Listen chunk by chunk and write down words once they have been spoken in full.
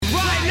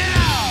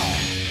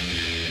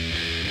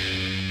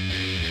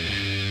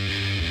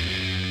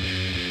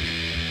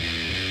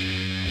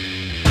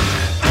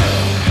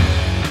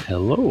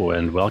Hello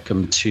and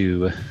welcome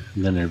to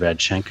Linden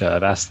Radchenka.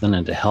 I've asked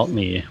Linden to help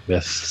me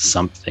with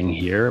something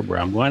here where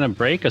I'm going to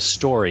break a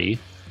story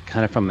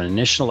kind of from an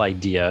initial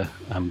idea.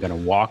 I'm going to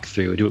walk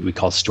through, do what we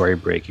call story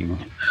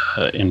breaking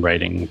in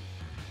writing,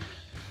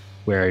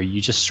 where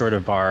you just sort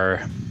of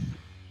are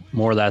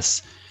more or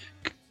less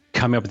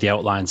coming up with the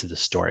outlines of the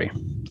story.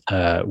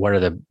 What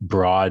are the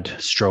broad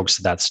strokes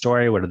of that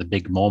story? What are the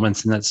big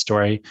moments in that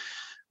story?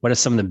 What are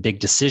some of the big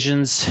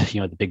decisions,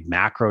 the big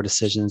macro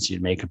decisions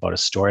you'd make about a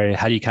story?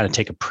 How do you kind of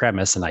take a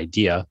premise, an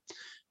idea,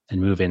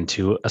 and move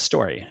into a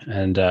story?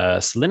 And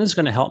so Lyndon's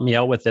going to help me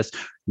out with this.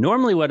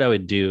 Normally, what I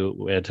would do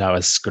when I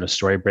was going to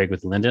story break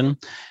with Lyndon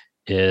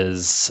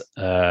is,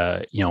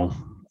 I'd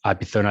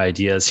be throwing out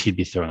ideas, he'd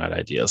be throwing out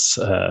ideas.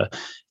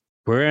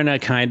 We're going to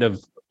kind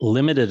of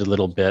limit it a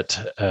little bit,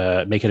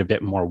 make it a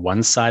bit more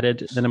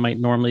one-sided than it might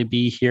normally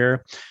be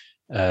here.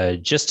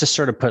 Just to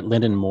sort of put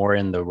Lyndon more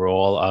in the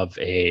role of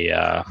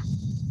a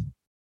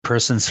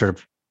person sort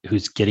of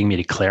who's getting me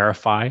to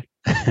clarify,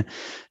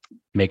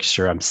 make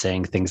sure I'm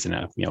saying things in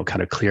a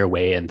kind of clear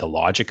way and the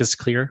logic is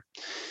clear,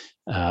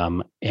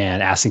 and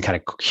asking kind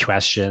of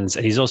questions.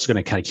 And he's also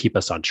going to kind of keep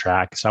us on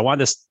track. So I want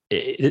this.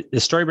 The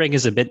story break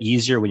is a bit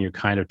easier when you're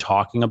kind of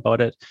talking about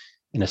it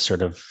in a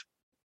sort of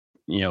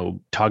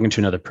talking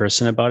to another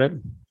person about it.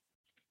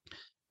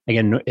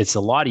 Again, it's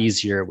a lot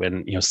easier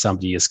when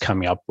somebody is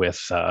coming up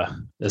with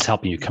is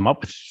helping you come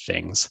up with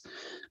things.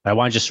 But I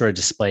want to just sort of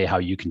display how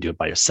you can do it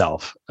by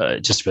yourself,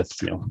 just with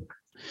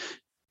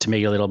to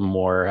make it a little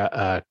more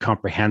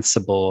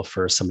comprehensible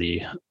for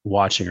somebody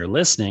watching or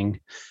listening.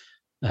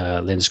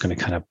 Lynn's going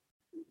to kind of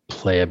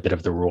play a bit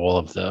of the role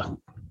of the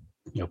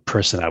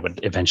person I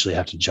would eventually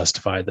have to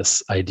justify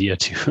this idea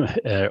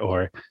to,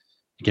 or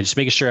again, just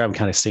making sure I'm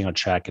kind of staying on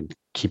track and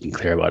keeping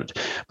clear about it.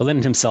 But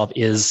Lyndon himself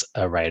is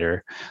a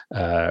writer,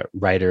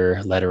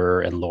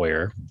 letterer, and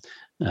lawyer.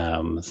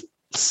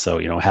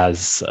 So,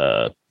 has,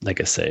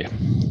 like I say,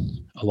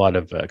 a lot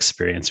of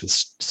experience with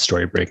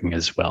story breaking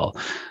as well.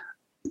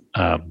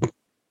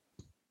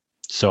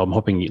 So I'm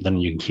hoping,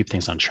 Lyndon, you can keep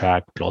things on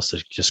track, but also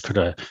just kind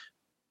of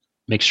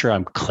make sure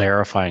I'm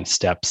clarifying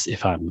steps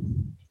if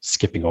I'm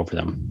skipping over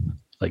them,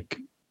 like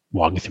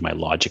walking through my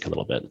logic a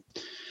little bit.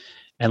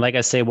 And like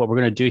I say, what we're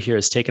going to do here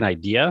is take an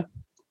idea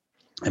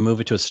and move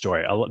it to a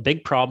story. A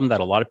big problem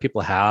that a lot of people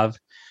have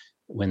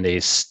when they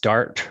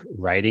start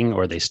writing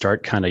or they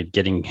start kind of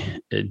getting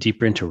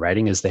deeper into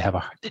writing is they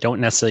don't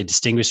necessarily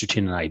distinguish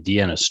between an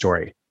idea and a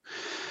story.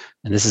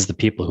 And this is the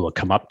people who will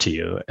come up to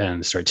you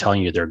and start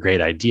telling you they're a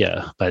great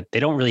idea, but they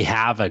don't really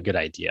have a good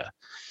idea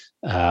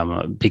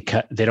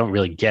because they don't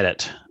really get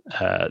it,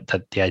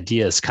 that the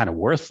idea is kind of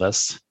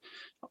worthless.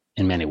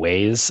 In many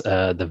ways,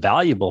 the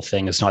valuable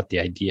thing is not the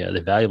idea.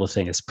 The valuable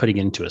thing is putting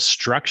it into a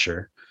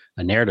structure,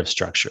 a narrative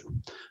structure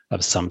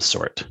of some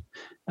sort.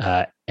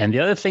 And the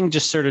other thing,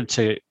 just sort of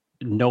to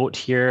note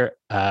here,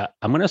 I'm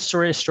going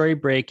to story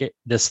break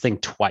this thing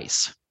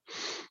twice.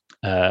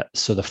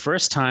 So the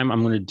first time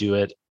I'm going to do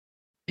it,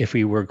 if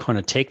we were going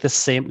to take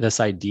this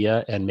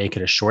idea and make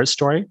it a short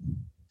story.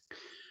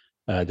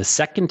 The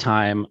second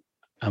time,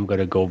 I'm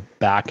going to go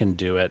back and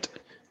do it.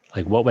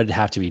 Like, what would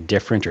have to be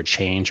different or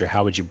change, or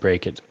how would you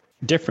break it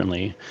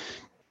differently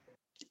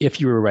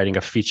if you were writing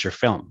a feature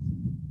film?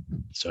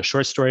 So a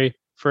short story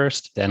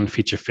first, then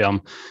feature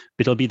film,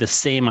 but it'll be the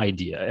same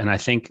idea. And I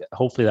think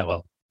hopefully that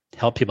will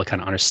help people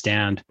kind of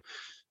understand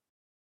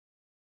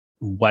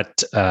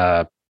what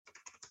that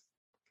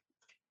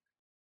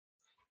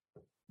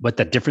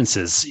difference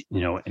is,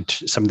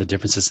 some of the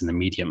differences in the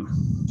medium.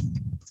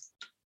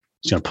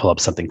 Just going to pull up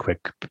something quick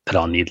that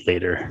I'll need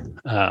later.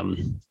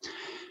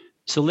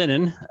 So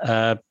Lyndon,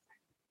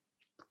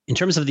 in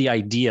terms of the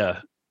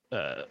idea,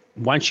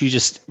 why don't you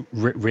just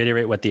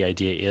reiterate what the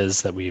idea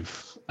is that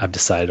I've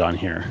decided on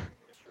here?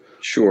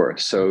 Sure.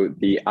 So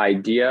the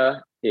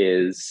idea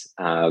is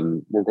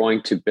we're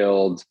going to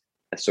build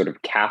a sort of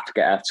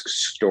Kafkaesque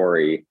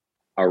story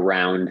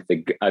around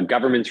a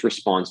government's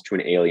response to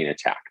an alien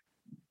attack.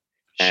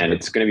 Sure. And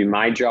it's going to be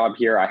my job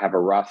here. I have a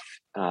rough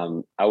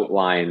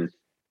outline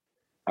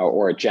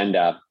or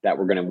agenda that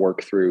we're going to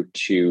work through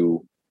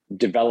to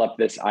develop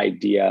this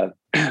idea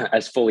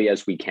as fully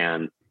as we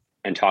can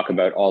and talk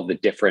about all the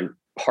different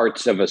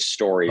parts of a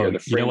story or the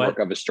framework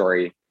of a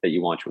story that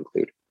you want to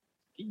include.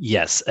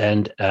 Yes.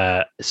 And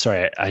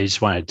sorry, I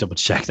just want to double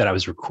check that I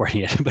was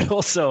recording it, but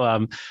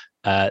also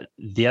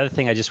the other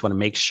thing I just want to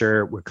make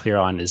sure we're clear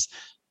on is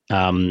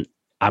I'm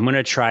going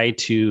to try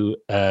to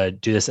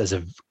do this as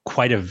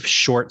quite a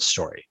short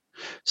story.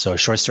 So a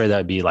short story that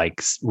would be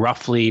like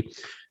roughly,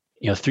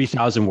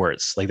 3,000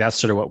 words. Like that's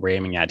sort of what we're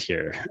aiming at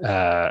here.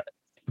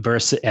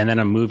 And then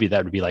a movie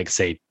that would be like,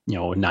 say,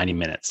 90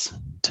 minutes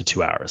to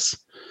 2 hours.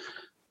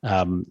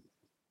 And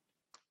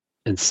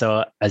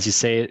so, as you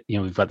say,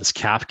 we've got this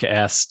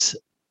Kafkaesque.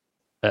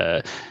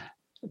 The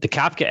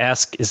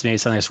Kafkaesque is maybe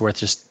something that's worth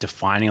just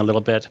defining a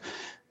little bit.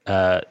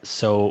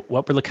 So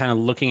what we're kind of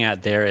looking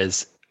at there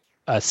is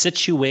a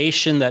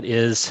situation that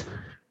is,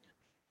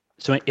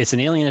 so it's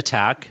an alien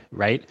attack,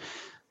 right?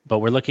 but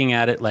we're looking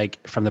at it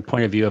like from the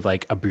point of view of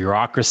like a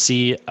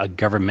bureaucracy, a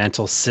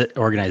governmental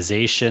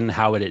organization.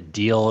 How would it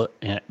deal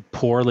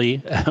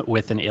poorly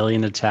with an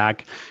alien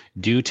attack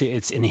due to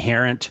its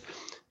inherent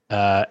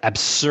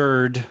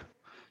absurd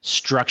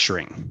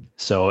structuring?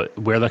 So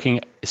we're looking,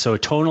 so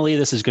tonally,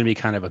 this is going to be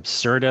kind of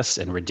absurdist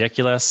and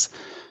ridiculous.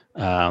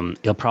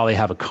 It'll probably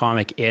have a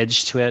comic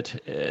edge to it.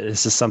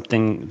 This is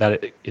something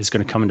that is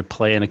going to come into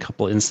play in a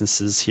couple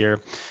instances here.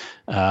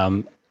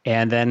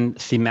 And then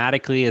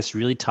thematically, it's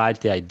really tied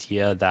to the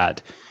idea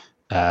that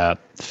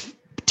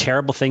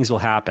terrible things will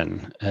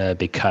happen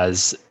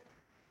because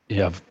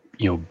you have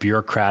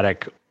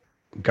bureaucratic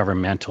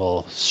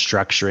governmental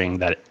structuring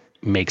that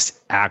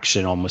makes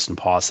action almost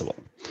impossible.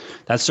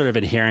 That's sort of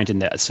inherent in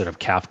that sort of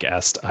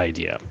Kafkaesque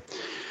idea.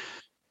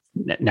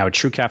 Now, a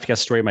true Kafkaesque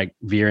story might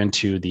veer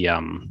into the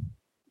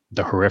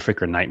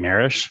horrific or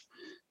nightmarish.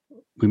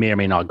 We may or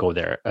may not go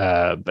there,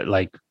 but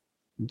like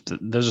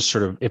those are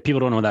sort of, if people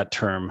don't know that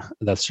term,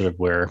 that's sort of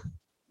where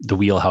the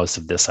wheelhouse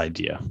of this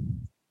idea.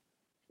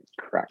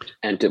 Correct.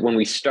 And when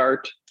we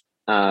start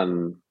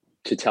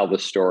to tell the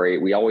story,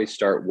 we always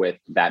start with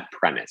that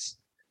premise.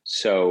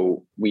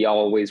 So we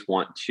always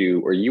want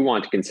to, or you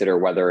want to consider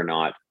whether or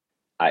not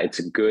it's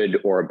a good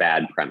or a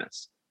bad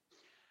premise.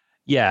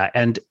 Yeah.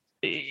 And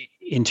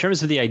in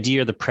terms of the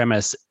idea or the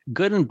premise,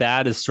 good and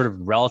bad is sort of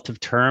relative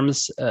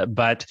terms,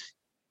 but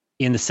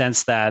in the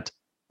sense that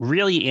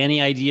really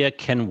any idea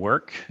can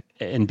work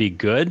and be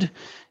good.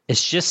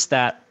 It's just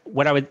that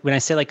when I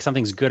say like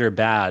something's good or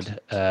bad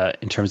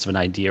in terms of an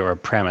idea or a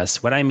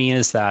premise, what I mean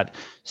is that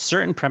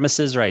certain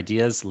premises or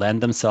ideas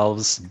lend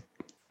themselves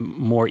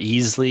more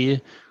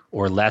easily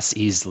or less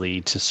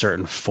easily to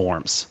certain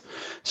forms.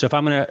 So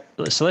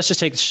let's just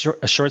take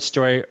a short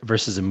story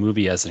versus a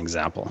movie as an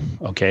example,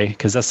 okay?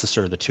 Because that's the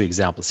sort of the two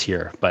examples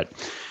here. But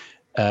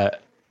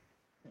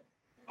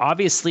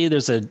obviously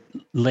there's a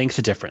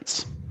length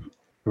difference,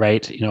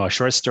 right? A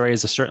short story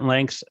is a certain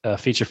length, a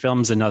feature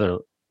film is another,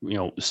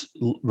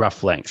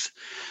 rough length.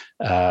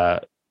 In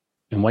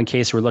one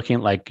case, we're looking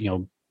at like,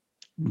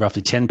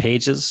 roughly 10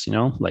 pages,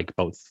 like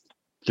about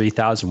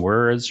 3,000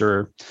 words,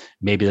 or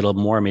maybe a little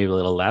more, maybe a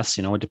little less,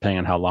 depending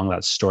on how long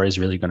that story is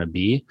really going to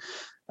be,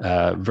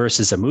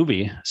 versus a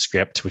movie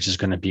script, which is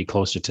going to be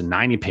closer to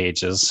 90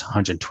 pages,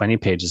 120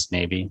 pages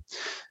maybe.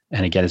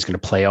 And again, it's going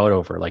to play out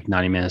over like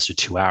 90 minutes or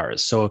 2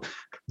 hours. So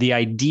the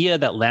idea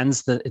that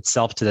lends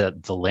itself to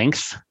the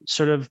length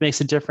sort of makes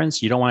a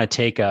difference. You don't want to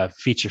take a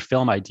feature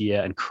film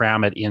idea and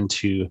cram it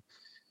into,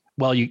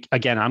 well, I'm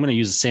going to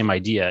use the same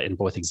idea in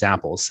both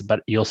examples,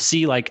 but you'll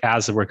see like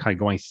as we're kind of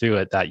going through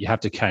it that you have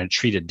to kind of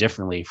treat it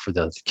differently for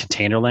the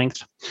container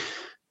length.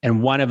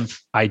 And one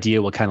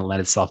idea will kind of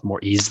lend itself more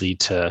easily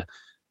to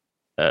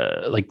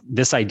like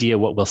this idea.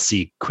 What we'll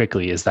see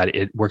quickly is that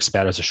it works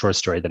better as a short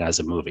story than as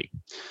a movie,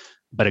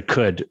 but it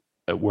could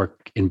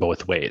work in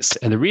both ways.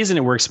 And the reason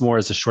it works more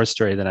as a short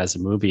story than as a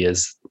movie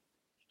is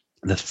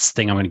the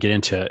thing I'm going to get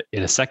into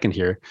in a second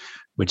here,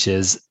 which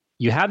is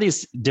you have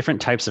these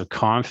different types of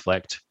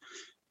conflict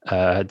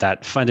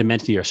that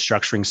fundamentally are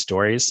structuring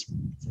stories,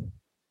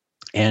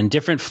 and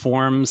different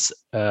forms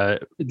lend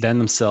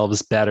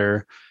themselves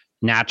better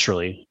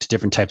naturally to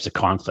different types of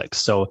conflicts.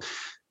 So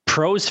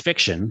prose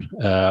fiction,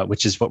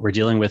 which is what we're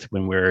dealing with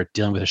when we're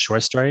dealing with a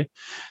short story,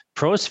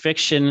 prose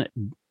fiction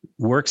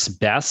works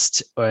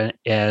best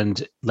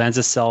and lends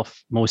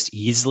itself most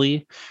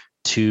easily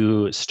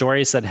to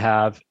stories that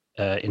have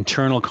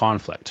internal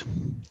conflict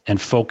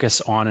and focus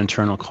on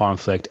internal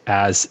conflict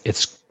as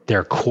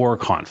their core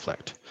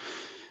conflict.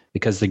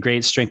 Because the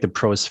great strength of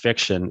prose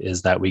fiction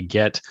is that we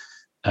get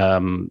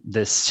to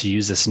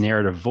use this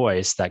narrative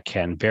voice that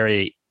can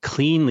very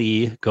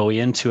cleanly go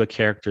into a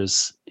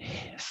character's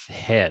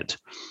head.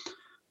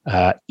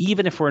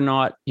 Even if we're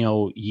not,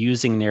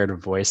 using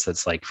narrative voice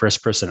that's like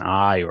first person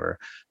I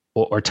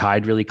or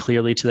tied really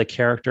clearly to the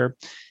character,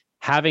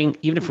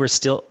 even if we're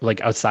still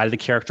like outside of the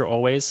character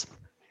always,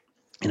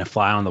 in a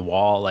fly on the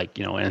wall, like,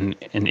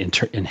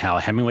 in how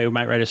Hemingway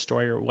might write a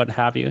story or what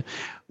have you,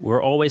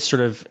 we're always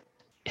sort of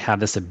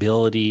have this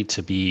ability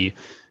to be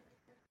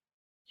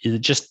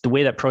just the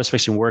way that prose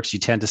fiction works. You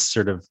tend to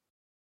sort of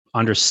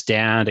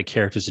understand a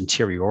character's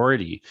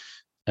interiority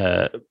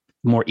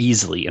more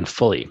easily and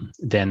fully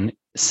than,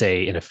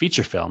 say, in a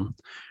feature film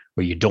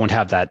where you don't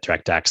have that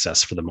direct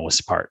access for the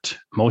most part.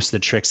 Most of the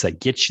tricks that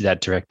get you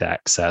that direct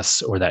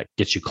access or that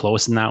get you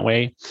close in that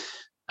way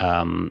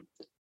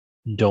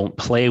don't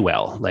play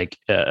well. Like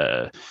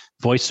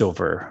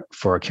voiceover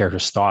for a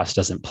character's thoughts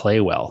doesn't play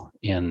well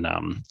in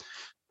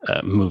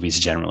movies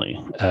generally.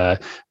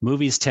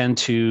 Movies tend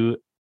to,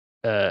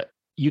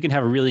 you can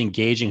have a really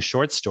engaging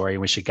short story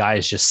in which a guy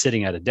is just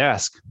sitting at a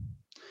desk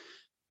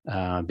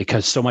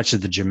because so much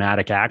of the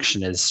dramatic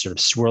action is sort of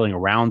swirling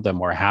around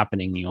them or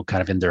happening,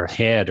 kind of in their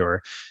head,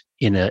 or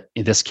in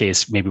this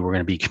case, maybe we're going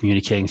to be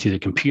communicating through the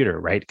computer,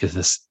 right? Because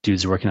this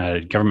dude's working at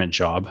a government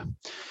job.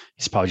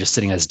 He's probably just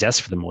sitting at his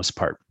desk for the most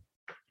part.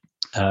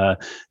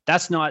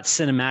 That's not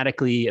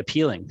cinematically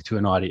appealing to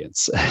an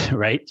audience,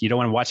 right? You don't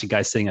want to watch a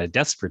guy sitting at a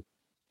desk for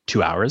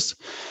 2 hours.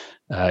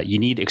 You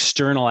need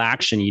external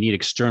action. You need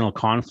external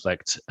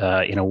conflict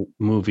in a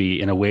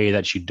movie in a way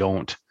that you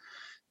don't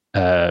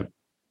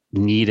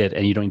need it,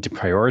 and you don't need to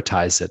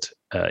prioritize it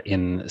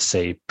in,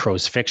 say,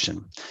 prose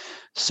fiction.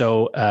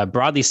 So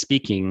broadly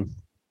speaking,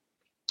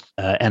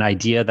 an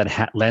idea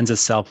that lends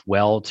itself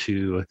well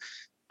to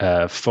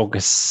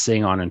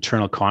focusing on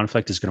internal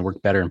conflict is going to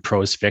work better in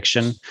prose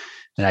fiction.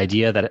 An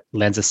idea that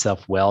lends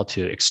itself well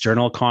to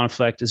external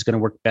conflict is going to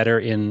work better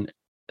in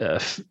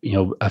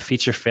a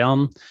feature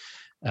film.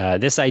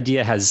 This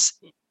idea has,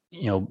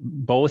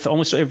 both.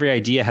 Almost every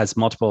idea has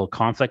multiple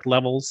conflict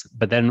levels,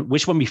 but then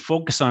which one we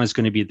focus on is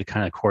going to be the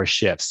kind of core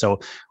shift. So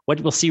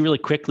what we'll see really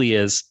quickly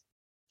is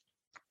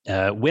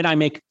when I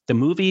make the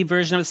movie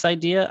version of this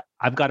idea,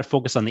 I've got to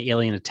focus on the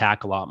alien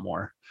attack a lot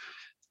more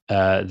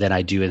than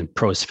I do in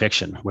prose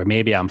fiction, where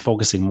maybe I'm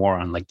focusing more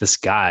on like this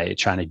guy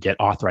trying to get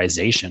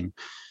authorization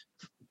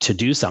to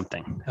do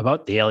something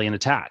about the alien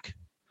attack.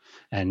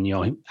 And,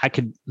 I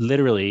could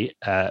literally,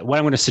 what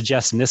I'm going to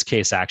suggest in this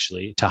case,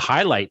 actually, to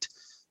highlight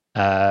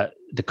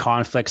the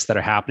conflicts that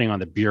are happening on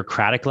the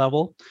bureaucratic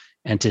level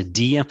and to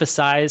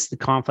de-emphasize the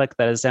conflict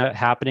that is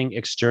happening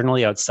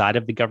externally outside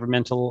of the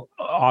governmental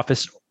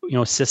office,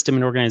 system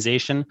and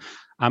organization.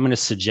 I'm going to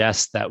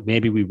suggest that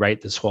maybe we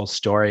write this whole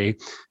story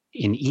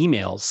in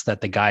emails that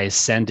the guy is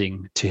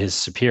sending to his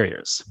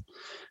superiors.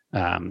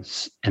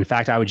 In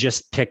fact, I would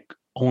just pick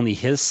only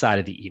his side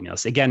of the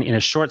emails. Again, in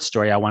a short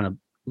story, I want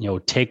to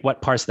take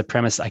what parts of the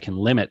premise I can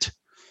limit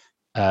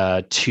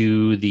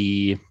to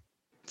the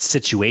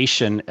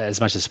situation as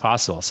much as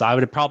possible. So I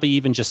would probably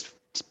even just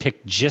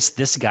pick just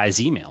this guy's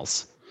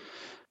emails,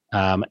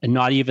 and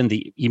not even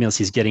the emails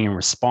he's getting in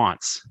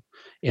response,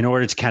 in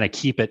order to kind of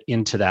keep it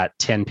into that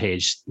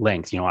 10-page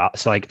length.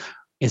 So like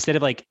instead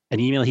of like an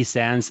email he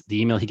sends, the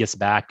email he gets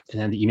back,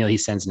 and then the email he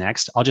sends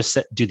next, I'll just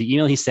do the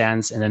email he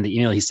sends and then the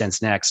email he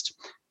sends next,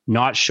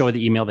 not show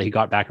the email that he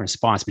got back in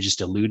response, but just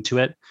allude to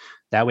it.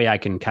 That way I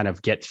can kind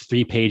of get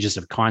 3 pages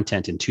of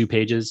content in 2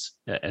 pages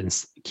and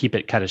keep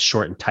it kind of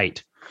short and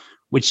tight,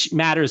 which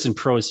matters in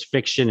prose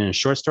fiction and a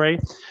short story,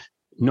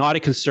 not a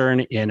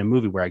concern in a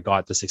movie where I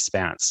got this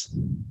expanse.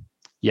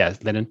 Yeah,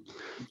 Lennon?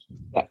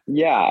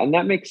 Yeah, and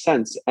that makes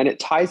sense. And it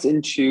ties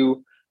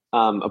into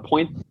a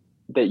point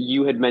that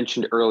you had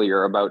mentioned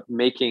earlier about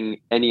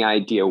making any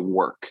idea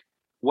work.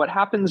 What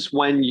happens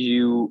when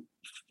you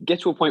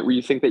get to a point where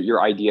you think that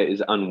your idea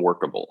is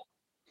unworkable?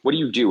 What do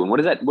you do? And what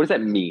does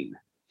that mean?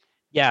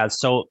 Yeah.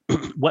 So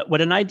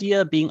what an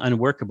idea being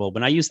unworkable,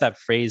 when I use that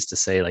phrase to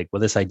say like, well,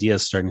 this idea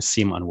is starting to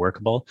seem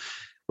unworkable,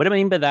 what do I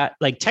mean by that?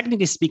 Like,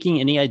 technically speaking,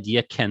 any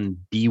idea can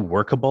be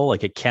workable,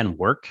 like it can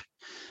work.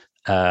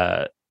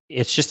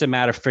 It's just a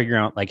matter of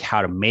figuring out like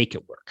how to make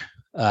it work.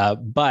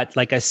 But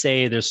like I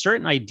say, there's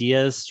certain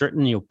ideas,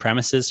 certain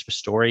premises for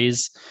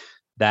stories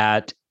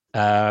that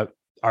are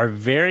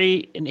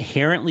very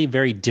inherently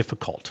very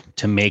difficult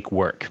to make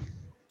work.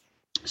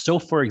 So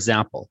for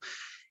example,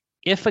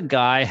 if a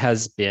guy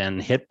has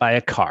been hit by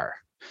a car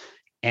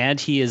and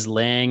he is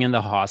laying in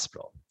the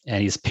hospital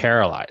and he's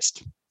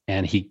paralyzed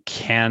and he's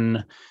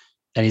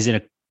in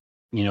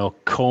a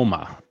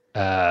coma,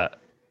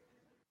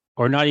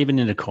 or not even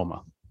in a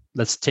coma.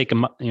 Let's take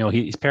him,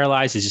 he's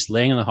paralyzed. He's just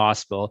laying in the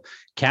hospital,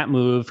 can't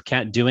move,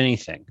 can't do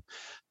anything.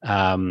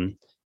 And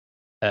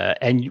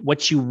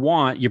what you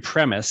want, your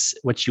premise,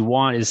 what you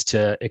want is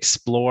to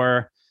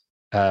explore,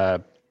 how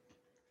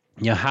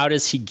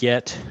does he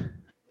get,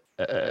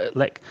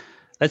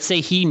 let's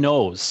say he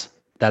knows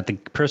that the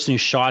person who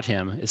shot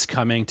him is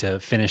coming to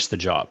finish the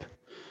job.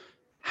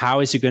 How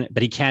is he going to,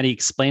 but he can't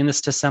explain this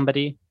to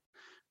somebody,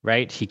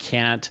 right? He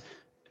can't,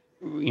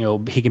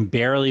 he can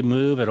barely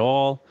move at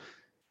all.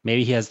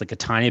 Maybe he has like a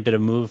tiny bit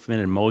of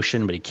movement and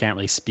motion, but he can't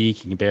really speak.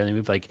 He can barely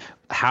move. Like,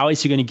 how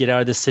is he going to get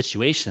out of this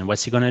situation?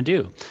 What's he going to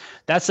do?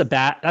 That's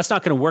not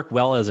going to work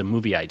well as a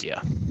movie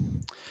idea,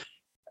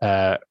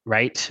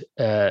 right?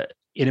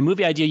 In a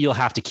movie idea, you'll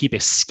have to keep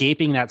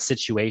escaping that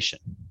situation.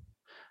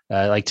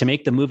 Like, to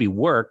make the movie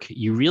work,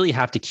 you really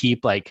have to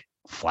keep like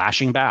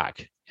flashing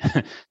back,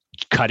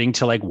 cutting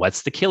to like,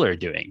 what's the killer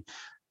doing?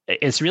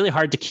 It's really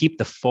hard to keep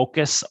the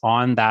focus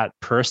on that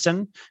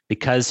person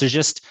because there's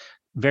just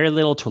very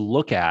little to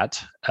look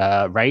at,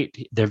 right?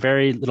 There's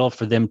very little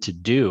for them to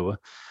do,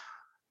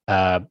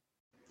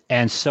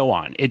 and so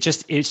on. It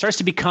starts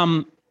to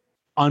become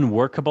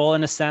unworkable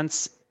in a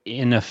sense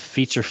in a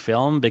feature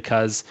film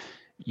because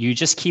you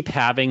just keep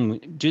having,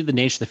 due to the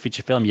nature of the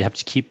feature film, you have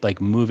to keep like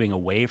moving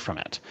away from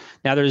it.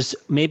 Now, there's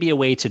maybe a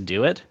way to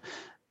do it,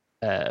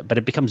 but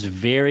it becomes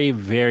very,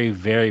 very,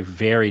 very,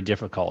 very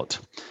difficult.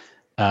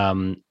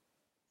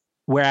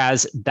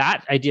 Whereas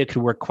that idea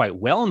could work quite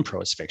well in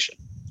prose fiction,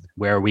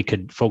 where we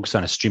could focus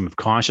on a stream of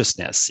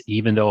consciousness,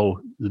 even though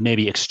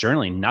maybe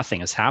externally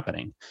nothing is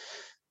happening.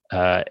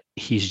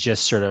 He's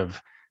just sort of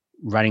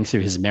running through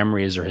his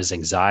memories or his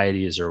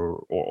anxieties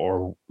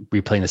or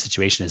replaying the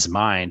situation in his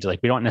mind. Like,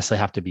 we don't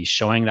necessarily have to be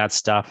showing that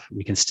stuff.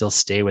 We can still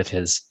stay with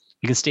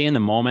you can stay in the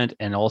moment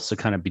and also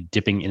kind of be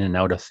dipping in and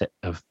out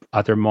of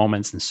other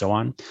moments and so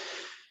on.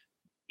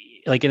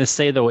 like in a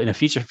say though, in a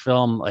feature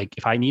film, like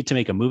if I need to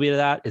make a movie of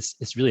that,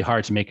 it's really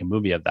hard to make a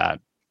movie of that.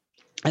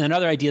 And then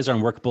other ideas are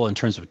unworkable in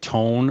terms of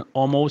tone,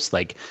 almost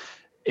like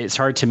it's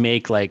hard to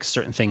make like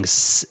certain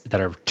things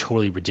that are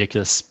totally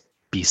ridiculous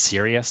be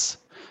serious,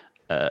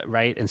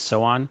 right? And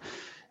so on.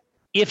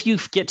 If you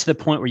get to the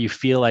point where you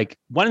feel like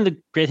one of the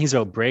great things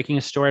about breaking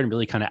a story and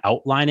really kind of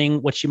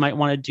outlining what you might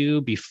want to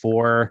do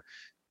before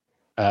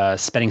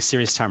spending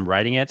serious time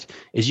writing it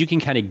is you can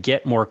kind of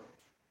get more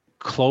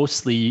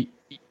closely,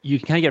 you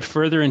can kind of get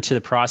further into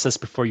the process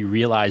before you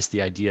realize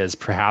the idea is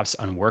perhaps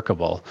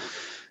unworkable.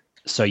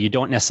 So you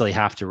don't necessarily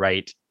have to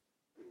write,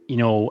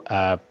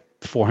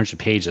 400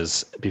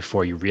 pages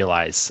before you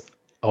realize,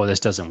 oh, this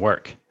doesn't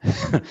work.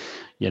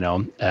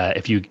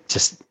 If you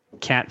just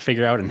can't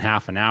figure out in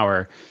half an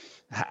hour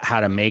how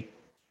to make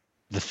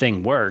the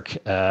thing work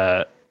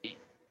as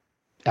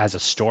a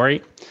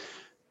story,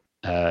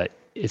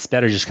 it's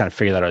better just kind of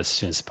figure that out as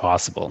soon as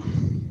possible.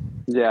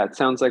 Yeah, it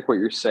sounds like what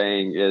you're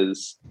saying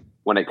is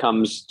when it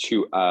comes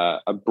to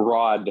a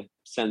broad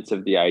sense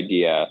of the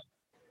idea,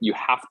 you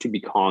have to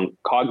be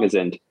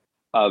cognizant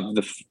of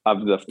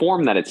the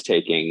form that it's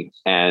taking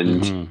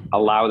and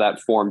allow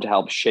that form to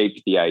help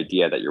shape the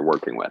idea that you're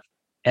working with.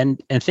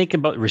 And think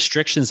about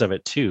restrictions of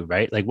it too,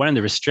 right? Like one of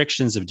the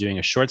restrictions of doing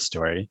a short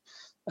story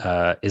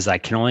is I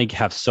can only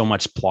have so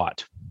much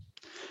plot.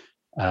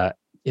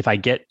 If I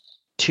get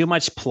too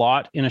much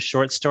plot in a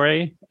short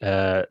story,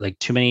 like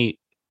too many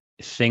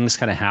things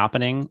kind of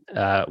happening,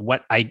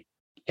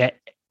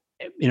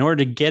 in order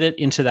to get it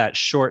into that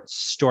short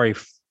story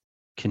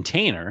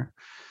container,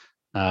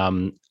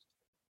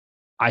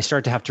 I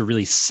start to have to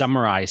really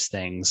summarize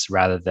things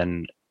rather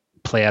than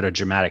play out a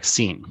dramatic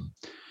scene.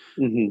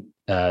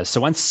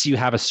 So once you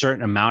have a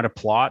certain amount of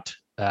plot,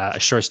 a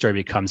short story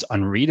becomes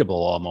unreadable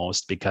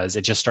almost because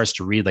it just starts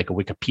to read like a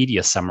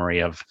Wikipedia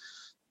summary of,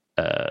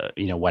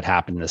 what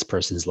happened in this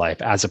person's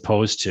life, as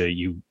opposed to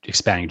you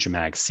expanding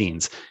dramatic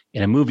scenes.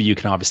 In a movie, you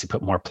can obviously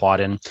put more plot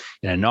in.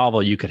 In a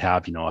novel, you could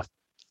have, a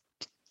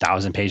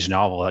 1,000-page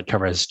novel that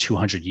covers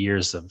 200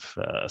 years of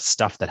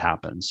stuff that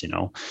happens.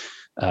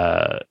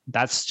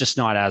 That's just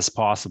not as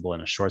possible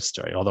in a short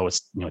story, although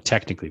it's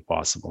technically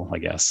possible, I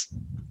guess.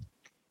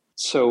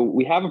 So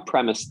we have a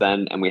premise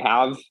then, and we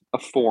have a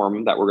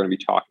form that we're going to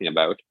be talking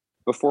about.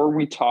 Before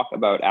we talk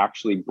about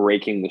actually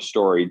breaking the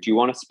story, do you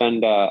want to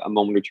spend a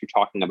moment or two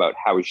talking about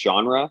how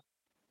genre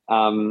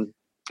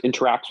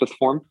interacts with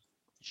form?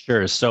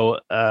 Sure. So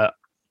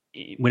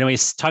when we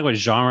talk about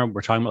genre,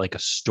 we're talking about like a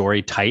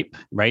story type,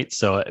 right?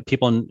 So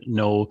people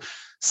know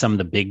some of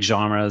the big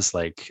genres,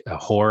 like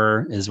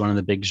horror is one of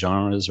the big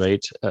genres,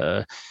 right?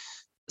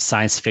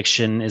 Science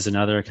fiction is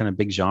another kind of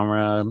big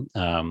genre.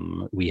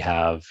 We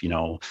have,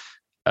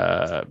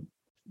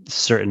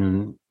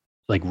 certain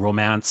like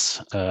romance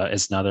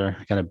is another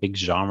kind of big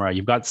genre.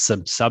 You've got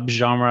some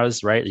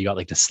sub-genres, right? You got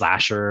like the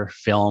slasher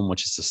film,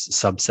 which is a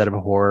subset of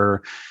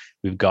horror.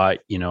 We've got,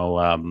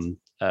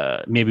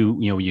 maybe,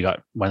 you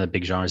got one of the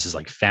big genres is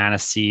like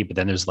fantasy, but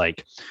then there's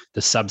like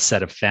the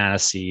subset of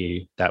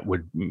fantasy that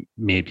would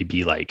maybe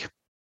be like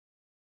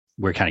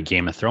where kind of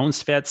Game of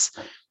Thrones fits.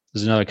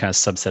 There's another kind of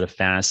subset of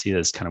fantasy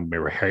that's kind of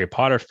where Harry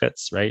Potter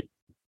fits, right?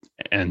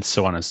 And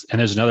so on. And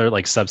there's another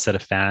like subset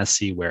of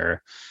fantasy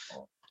where,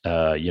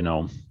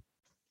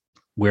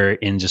 we're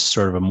in just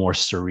sort of a more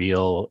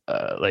surreal,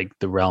 like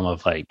the realm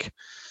of like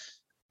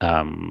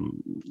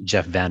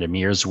Jeff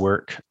Vandermeer's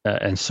work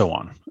and so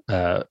on.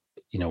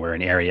 We're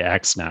in Area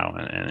X now,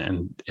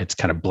 and it's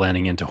kind of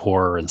blending into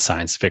horror and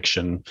science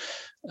fiction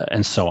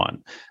and so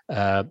on.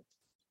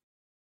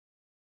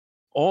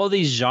 All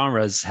these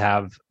genres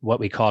have what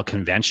we call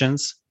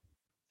conventions.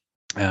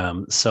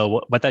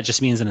 So what that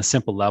just means in a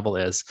simple level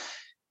is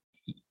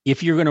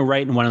if you're going to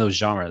write in one of those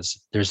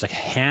genres, there's like a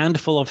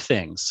handful of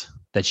things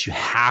that you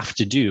have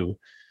to do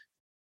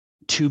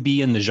to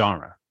be in the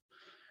genre,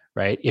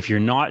 right? If you're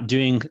not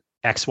doing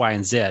X, Y,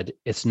 and Z,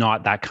 it's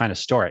not that kind of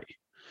story.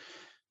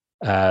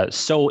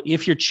 So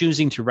if you're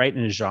choosing to write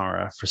in a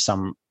genre for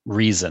some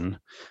reason,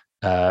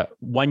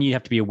 one, you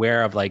have to be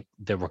aware of like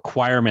the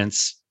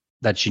requirements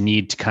that you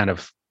need to kind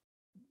of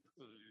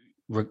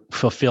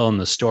fulfill in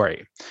the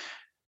story.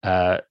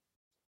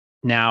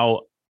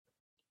 Now,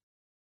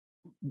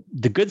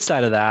 the good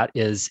side of that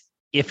is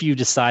if you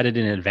decided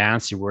in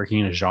advance you're working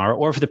in a genre,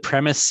 or if the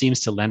premise seems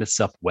to lend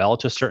itself well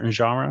to a certain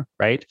genre,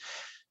 right?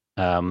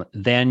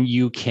 Then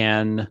you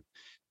kind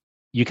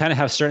of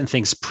have certain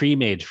things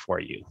pre-made for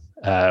you,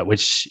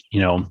 which,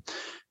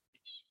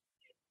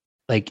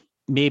 like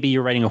maybe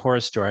you're writing a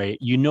horror story,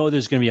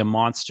 there's going to be a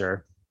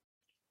monster.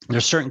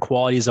 There's certain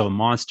qualities of a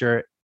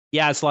monster.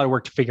 Yeah, it's a lot of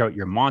work to figure out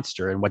your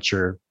monster and what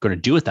you're going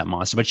to do with that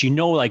monster, but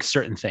like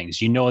certain things,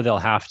 they'll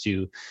have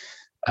to,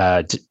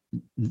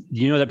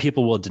 that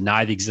people will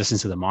deny the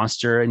existence of the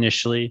monster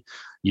initially.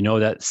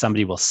 That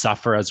somebody will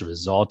suffer as a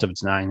result of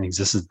denying the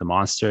existence of the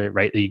monster,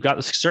 right? You've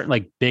got certain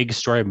like big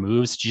story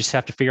moves. You just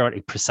have to figure out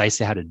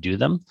precisely how to do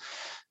them.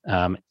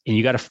 And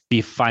you got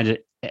to find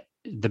it.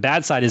 The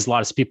bad side is a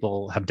lot of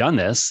people have done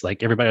this.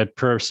 Like every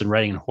person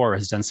writing in horror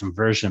has done some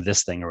version of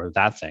this thing or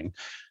that thing.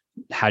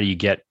 How do you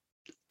get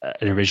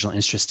an original,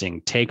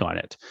 interesting take on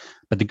it.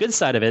 But the good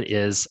side of it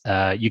is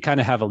you kind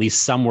of have at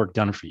least some work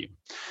done for you.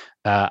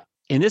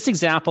 In this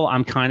example,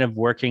 I'm kind of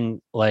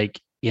working like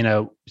in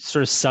a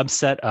sort of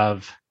subset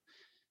of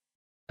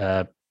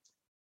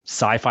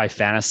sci-fi,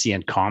 fantasy,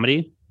 and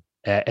comedy,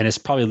 and it's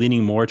probably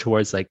leaning more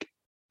towards like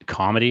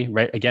comedy,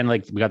 right? Again,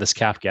 like we got this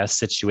Kafkaesque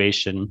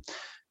situation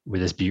where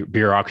this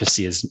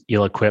bureaucracy is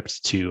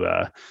ill-equipped to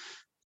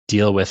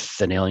deal with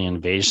an alien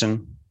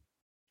invasion.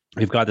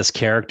 We've got this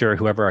character,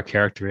 whoever our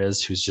character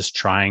is, who's just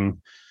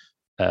trying.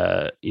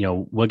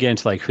 We'll get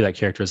into like who that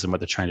character is and what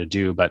they're trying to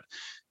do, but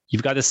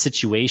you've got this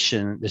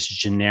situation, this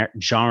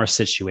genre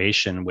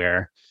situation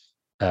where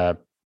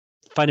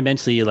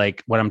fundamentally,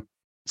 like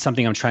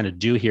something I'm trying to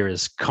do here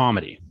is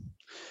comedy.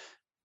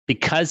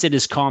 Because it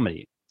is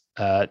comedy,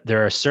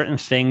 there are certain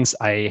things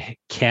I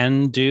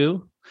can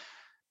do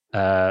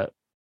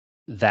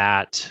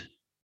that,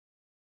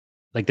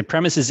 like, the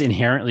premise is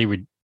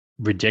inherently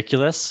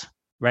ridiculous,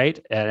 right?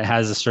 And it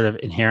has a sort of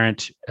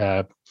inherent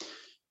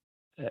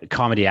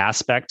comedy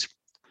aspect.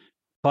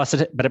 Plus,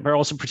 but it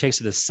also partakes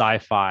of this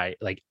sci-fi,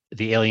 like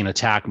the Alien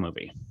Attack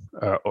movie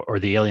or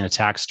the Alien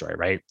Attack story,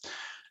 right?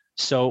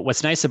 So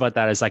what's nice about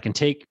that is I can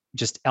take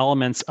just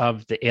elements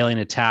of the Alien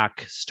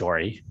Attack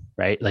story,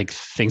 right? Like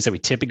things that we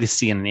typically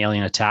see in an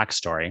Alien Attack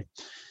story.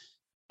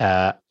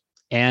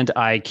 And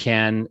I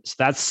can, so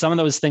that's some of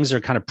those things are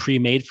kind of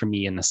pre-made for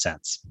me in a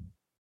sense.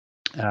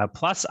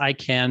 Plus I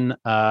can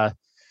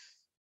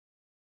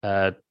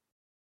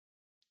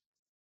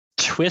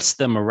twist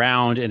them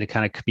around in a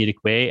kind of comedic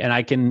way, and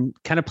I can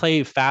kind of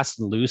play fast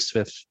and loose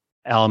with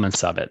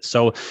elements of it.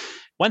 So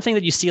one thing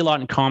that you see a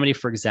lot in comedy,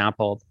 for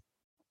example,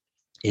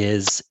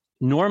 is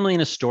normally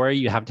in a story,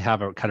 you have to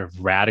have a kind of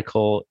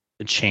radical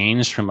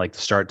change from like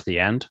the start to the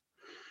end.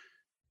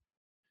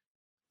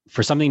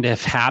 For something to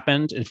have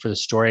happened and for the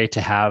story to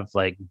have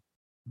like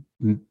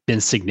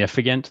been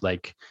significant,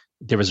 like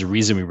there was a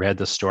reason we read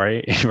the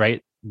story,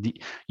 right?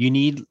 You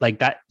need like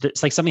that.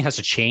 It's like something has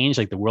to change,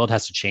 like the world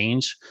has to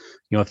change.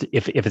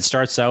 If it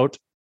starts out,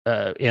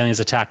 aliens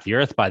attack the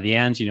Earth, by the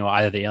end,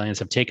 either the aliens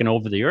have taken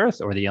over the Earth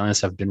or the aliens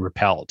have been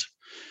repelled,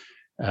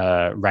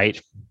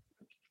 right?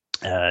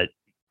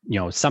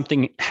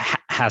 Something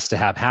has to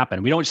have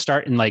happened. We don't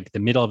start in like the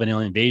middle of an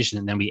alien invasion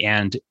and then we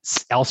end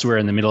elsewhere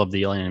in the middle of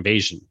the alien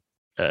invasion,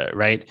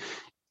 right?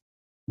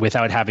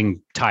 Without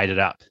having tied it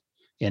up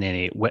in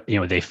any,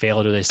 they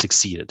failed or they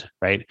succeeded,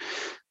 right?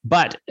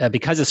 But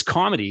because it's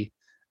comedy,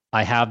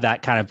 I have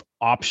that kind of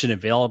option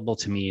available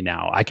to me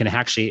now. I can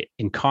actually,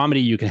 in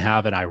comedy, you can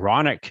have an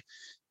ironic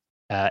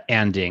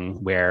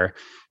ending where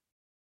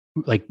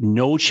like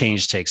no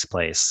change takes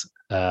place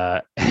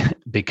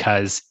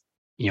because,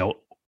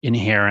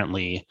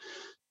 inherently,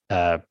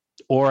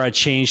 or a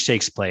change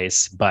takes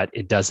place, but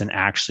it doesn't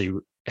actually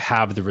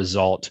have the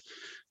result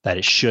that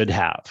it should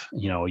have.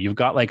 You've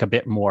got like a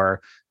bit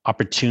more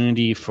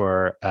opportunity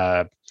for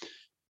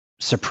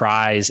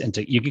surprise, and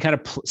you can kind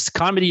of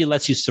comedy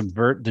lets you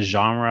subvert the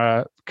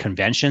genre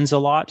conventions a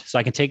lot. So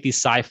I can take these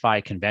sci-fi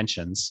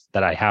conventions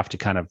that I have to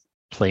kind of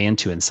play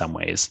into in some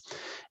ways,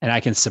 and I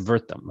can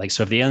subvert them. Like,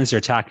 so if the aliens are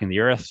attacking the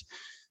Earth,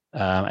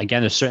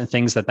 again, there's certain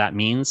things that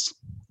means,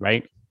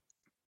 right?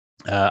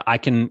 I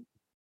can,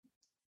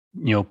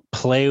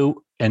 play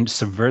and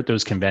subvert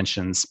those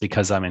conventions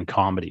because I'm in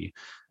comedy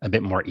a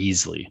bit more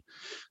easily.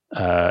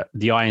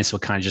 The audience will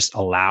kind of just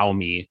allow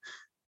me.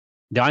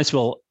 The audience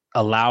will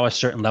allow a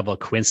certain level of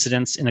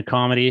coincidence in a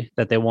comedy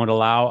that they won't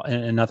allow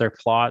in another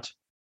plot,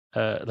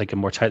 like a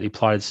more tightly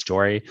plotted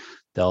story.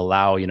 They'll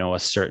allow, a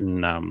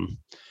certain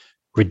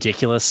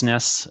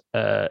ridiculousness,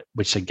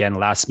 which again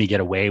lets me get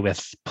away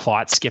with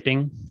plot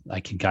skipping. I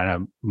can kind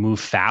of move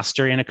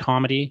faster in a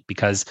comedy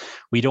because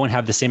we don't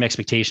have the same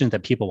expectation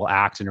that people will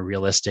act in a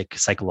realistic,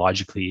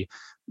 psychologically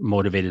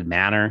motivated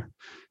manner.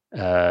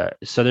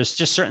 So there's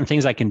just certain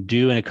things I can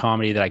do in a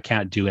comedy that I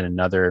can't do in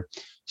another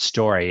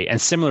story. And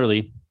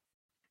similarly,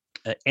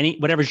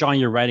 whatever genre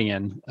you're writing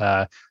in,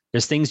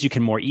 there's things you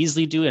can more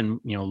easily do and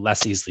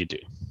less easily do.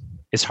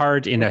 It's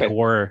hard in a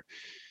horror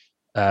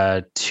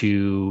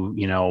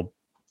to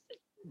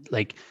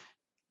like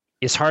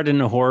it's hard in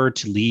a horror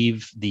to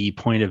leave the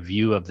point of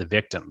view of the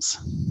victims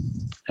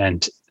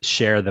and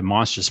share the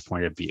monster's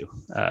point of view.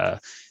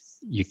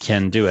 You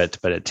can do it,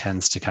 but it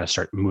tends to kind of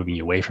start moving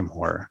you away from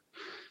horror.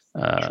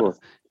 Sure.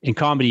 In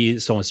comedy,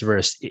 it's almost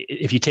reverse.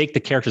 If you take the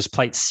character's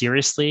plight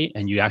seriously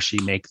and you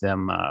actually make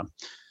them a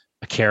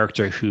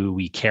character who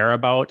we care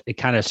about, it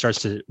kind of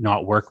starts to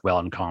not work well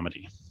in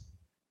comedy.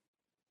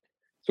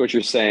 So what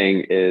you're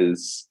saying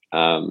is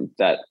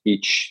that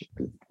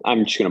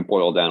I'm just going to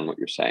boil down what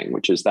you're saying,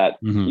 which is that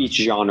each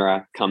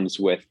genre comes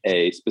with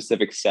a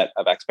specific set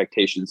of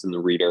expectations in the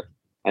reader.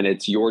 And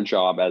it's your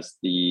job as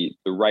the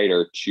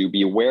writer to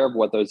be aware of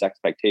what those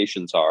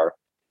expectations are,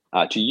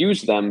 to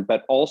use them,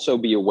 but also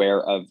be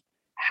aware of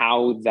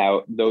how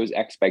those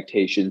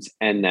expectations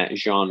and that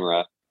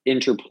genre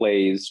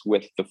interplays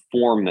with the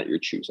form that you're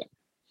choosing.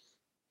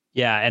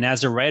 Yeah. And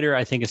as a writer,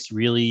 I think it's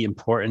really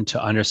important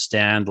to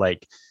understand,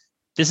 like,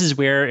 this is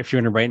where, if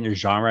you're going to write in a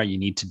genre, you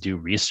need to do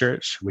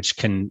research, which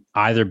can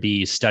either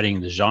be studying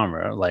the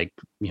genre, like,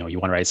 you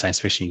want to write science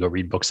fiction, you go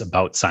read books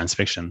about science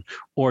fiction,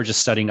 or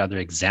just studying other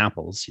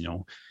examples.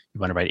 You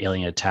want to write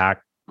alien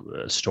attack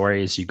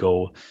stories, you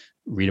go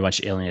read a bunch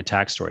of alien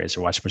attack stories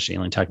or watch a bunch of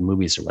alien attack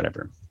movies or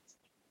whatever.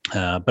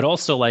 But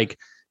also, like,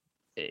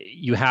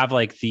 you have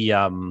like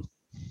the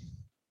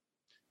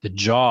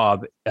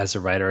job as a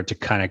writer to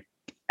kind of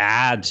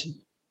add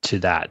to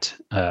that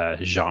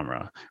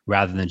genre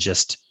rather than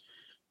just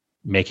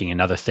making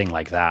another thing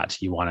like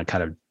that. You want to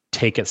kind of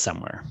take it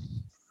somewhere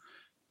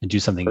and do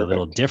something a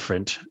little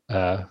different.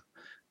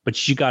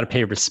 But you got to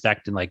pay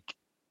respect. And like,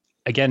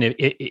 again,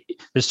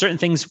 there's certain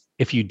things,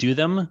 if you do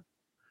them,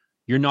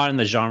 you're not in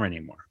the genre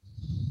anymore,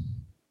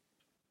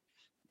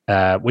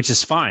 which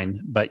is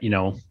fine, but you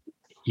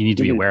need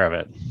to be aware of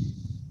it.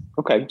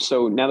 Okay.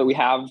 So now that we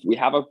have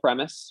a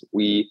premise,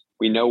 we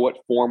know what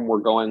form we're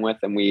going with,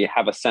 and we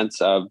have a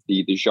sense of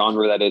the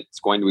genre that it's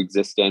going to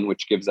exist in,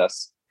 which gives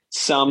us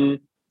some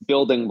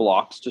building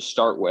blocks to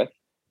start with.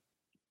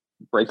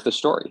 Break the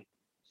story.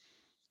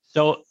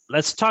 So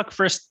let's talk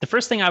first. The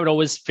first thing I would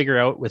always figure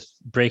out with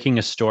breaking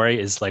a story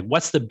is like,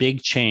 what's the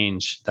big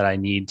change that I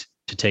need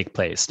to take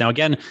place? Now,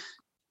 again,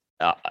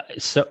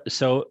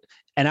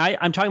 and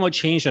I'm talking about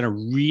change on a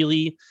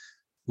really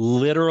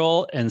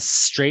literal and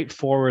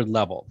straightforward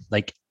level.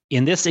 Like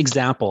in this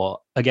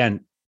example,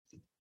 again,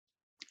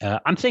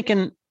 I'm thinking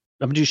I'm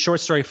gonna do short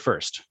story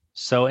first.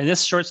 So in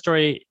this short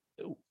story,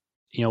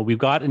 we've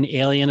got an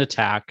alien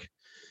attack.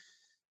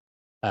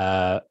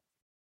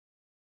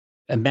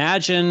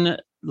 Imagine,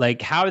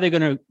 like, how are they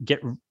going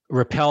to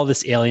repel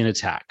this alien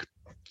attack?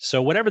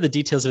 So whatever the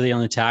details of the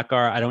alien attack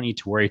are, I don't need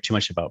to worry too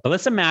much about. But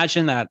let's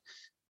imagine that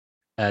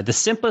the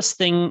simplest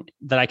thing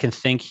that I can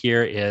think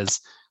here is,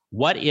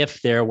 what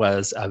if there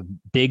was a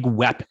big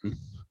weapon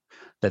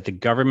that the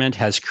government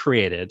has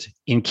created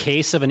in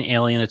case of an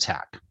alien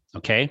attack?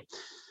 Okay.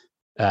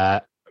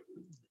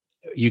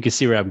 You can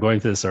see where I'm going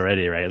through this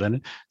already, right,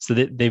 Lyndon? So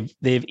they've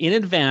in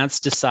advance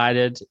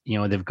decided,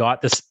 they've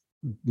got this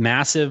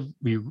massive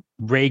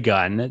ray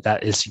gun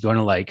that is going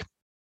to like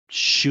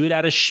shoot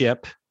at a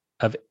ship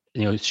of,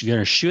 it's going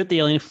to shoot at the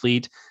alien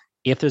fleet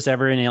if there's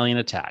ever an alien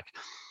attack.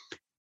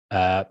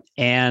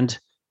 And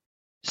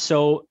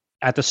so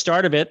at the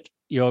start of it,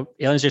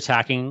 aliens are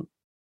attacking.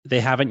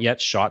 They haven't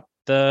yet shot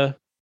the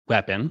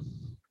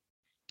weapon.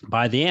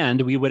 By the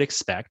end, we would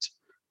expect,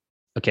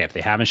 okay, if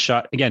they haven't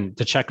shot, again,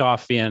 to check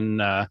off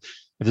in, if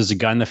there's a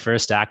gun in the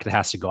first act, it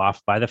has to go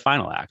off by the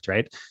final act,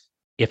 right?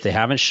 If they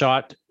haven't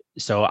shot,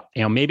 so,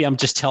 maybe I'm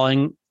just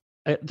telling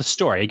the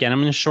story. Again,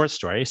 I'm in a short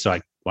story, so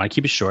I want to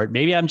keep it short.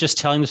 Maybe I'm just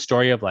telling the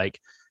story of like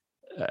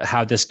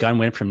how this gun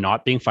went from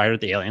not being fired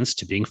at the aliens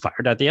to being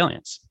fired at the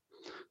aliens.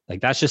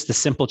 Like, that's just the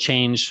simple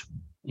change,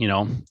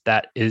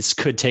 that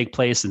could take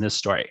place in this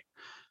story.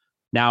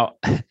 Now,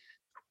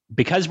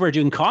 because we're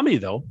doing comedy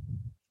though,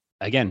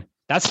 again,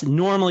 that's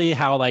normally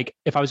how, like,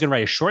 if I was going to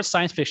write a short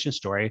science fiction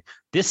story,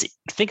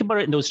 think about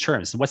it in those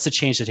terms. What's the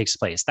change that takes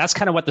place? That's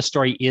kind of what the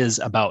story is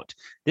about.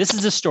 This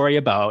is a story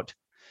about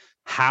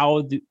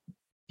how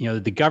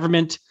the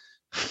government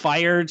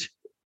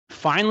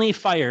finally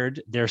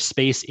fired their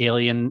space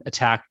alien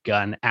attack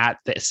gun at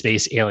the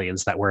space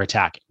aliens that were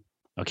attacking.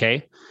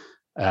 Okay.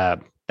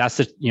 That's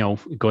it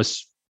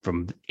goes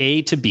from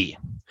A to B.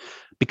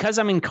 Because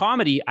I'm in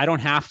comedy, I don't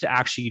have to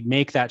actually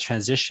make that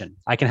transition.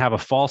 I can have a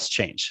false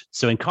change.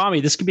 So in comedy,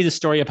 this could be the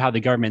story of how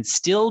the government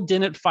still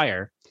didn't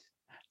fire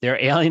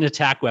their alien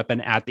attack weapon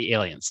at the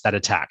aliens that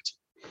attacked.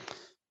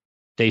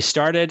 They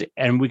started,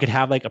 and we could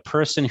have like a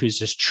person who's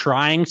just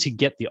trying to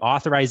get the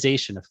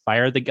authorization to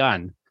fire the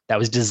gun that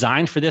was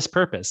designed for this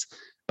purpose,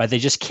 but they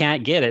just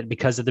can't get it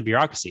because of the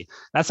bureaucracy.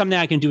 That's something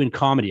I can do in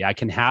comedy. I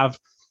can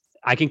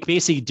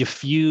basically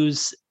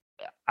diffuse.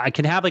 I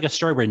can have like a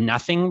story where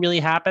nothing really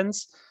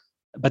happens,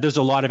 but there's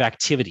a lot of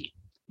activity,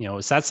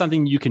 so that's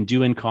something you can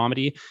do in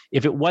comedy.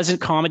 If it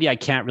wasn't comedy, I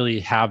can't really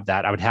have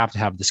that. I would have to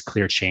have this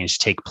clear change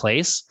take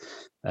place.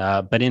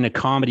 But in a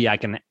comedy, I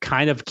can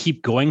kind of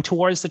keep going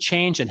towards the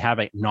change and have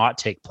it not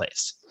take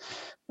place.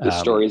 The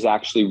story is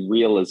actually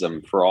realism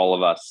for all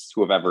of us who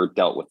have ever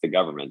dealt with the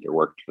government or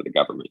worked for the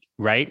government.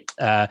 Right.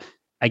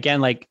 Again,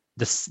 like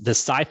the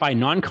sci-fi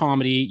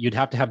non-comedy, you'd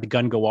have to have the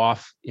gun go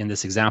off in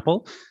this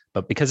example.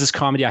 But because it's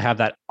comedy, I have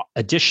that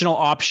additional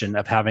option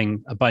of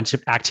having a bunch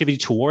of activity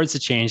towards the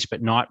change,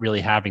 but not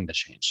really having the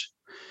change.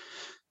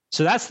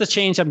 So that's the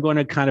change I'm going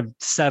to kind of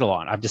settle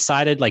on. I've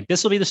decided, like,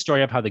 this will be the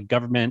story of how the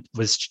government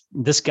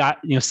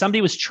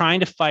somebody was trying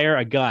to fire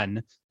a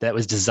gun that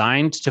was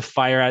designed to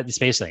fire at the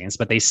space aliens,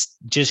 but they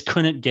just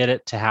couldn't get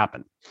it to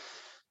happen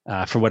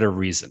for whatever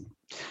reason.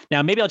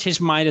 Now, maybe I'll change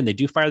my mind and they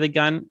do fire the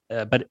gun,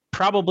 but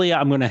probably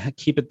I'm going to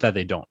keep it that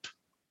they don't.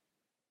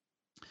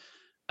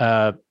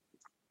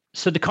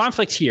 So the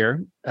conflict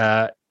here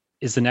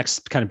is the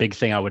next kind of big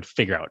thing I would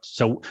figure out.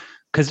 So,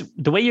 because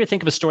the way you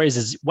think of a story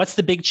is what's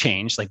the big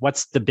change? Like,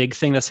 what's the big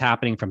thing that's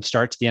happening from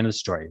start to the end of the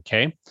story?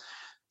 Okay.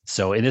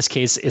 So in this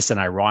case, it's an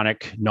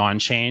ironic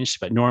non-change,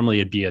 but normally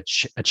it'd be a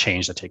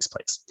change that takes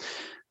place.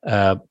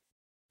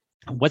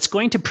 What's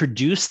going to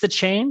produce the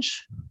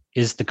change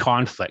is the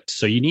conflict.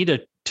 So you need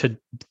to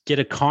get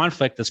a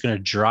conflict that's going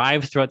to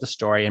drive throughout the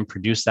story and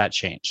produce that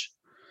change.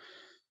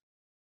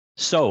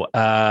 So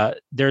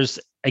there's,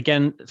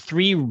 again,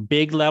 three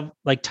big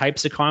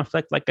types of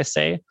conflict, like I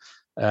say.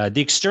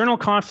 The external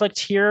conflict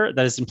here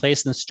that is in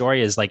place in the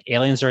story is like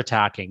aliens are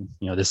attacking.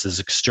 This is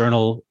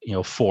external,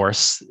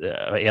 force,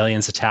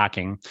 aliens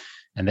attacking,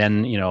 and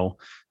then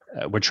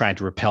we're trying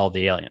to repel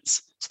the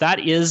aliens. So that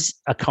is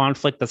a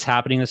conflict that's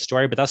happening in the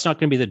story, but that's not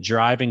going to be the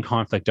driving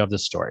conflict of the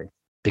story,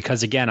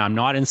 because again, I'm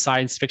not in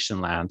science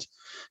fiction land,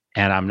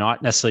 and I'm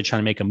not necessarily trying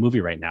to make a movie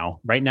right now.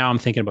 Right now, I'm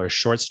thinking about a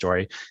short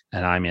story,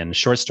 and I'm in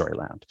short story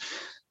land.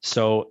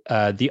 So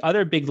the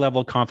other big level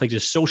of conflict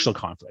is social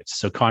conflict.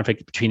 So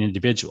conflict between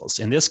individuals.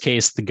 In this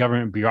case, the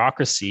government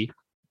bureaucracy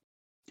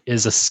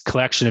is a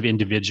collection of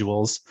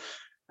individuals,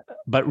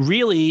 but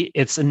really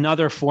it's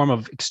another form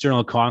of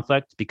external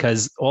conflict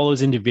because all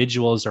those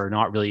individuals are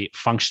not really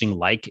functioning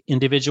like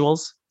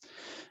individuals,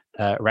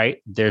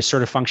 right? They're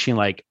sort of functioning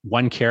like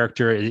one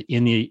character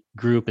in the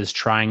group is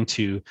trying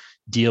to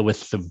deal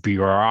with the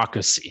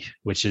bureaucracy,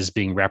 which is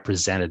being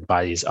represented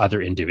by these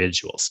other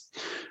individuals.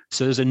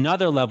 So there's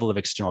another level of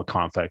external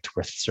conflict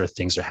where sort of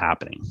things are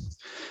happening.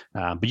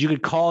 But you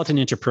could call it an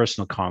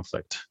interpersonal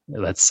conflict,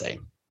 let's say.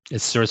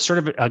 It's sort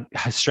of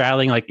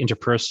straddling like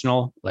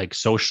interpersonal, like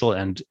social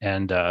and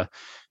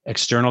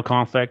external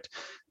conflict.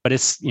 But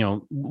it's,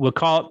 we'll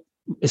call it,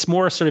 it's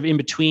more sort of in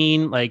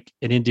between like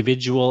an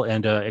individual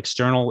and an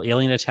external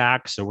alien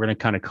attack. So we're going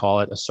to kind of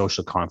call it a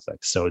social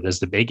conflict. So there's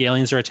the big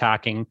aliens are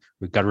attacking.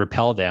 We've got to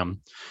repel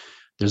them.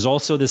 There's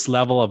also this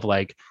level of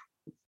like,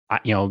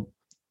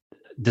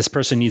 this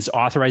person needs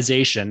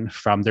authorization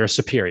from their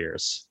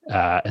superiors.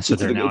 And so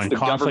they're now in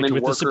conflict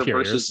with the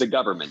superiors. Versus the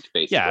government,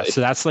 basically. Yeah,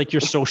 so that's like your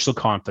social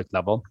conflict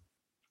level.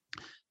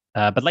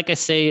 But like I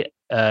say,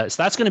 so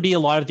that's going to be a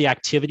lot of the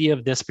activity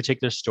of this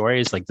particular story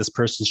is like this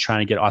person's trying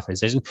to get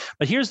authorization.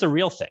 But here's the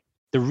real thing.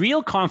 The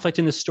real conflict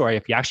in the story,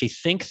 if you actually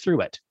think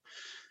through it,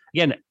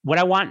 again, what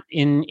I want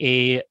in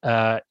a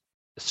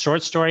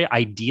short story,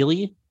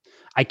 ideally,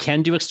 I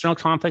can do external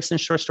conflicts in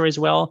short stories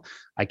well.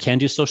 I can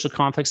do social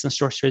conflicts in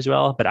short stories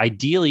well. But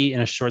ideally,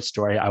 in a short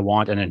story, I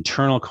want an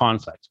internal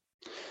conflict.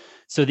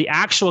 So the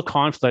actual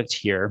conflict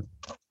here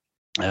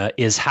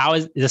is how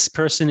this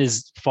person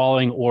is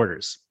following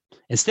orders.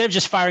 Instead of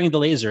just firing the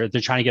laser,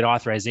 they're trying to get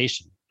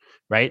authorization,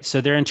 right? So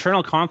their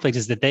internal conflict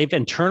is that they've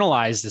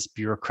internalized this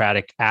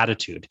bureaucratic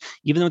attitude.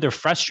 Even though they're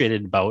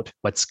frustrated about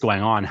what's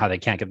going on, how they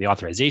can't get the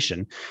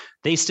authorization,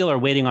 they still are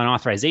waiting on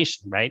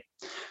authorization, right?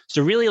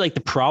 So really like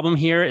the problem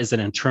here is an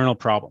internal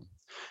problem.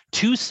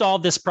 To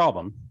solve this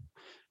problem,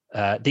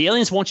 the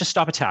aliens won't just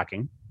stop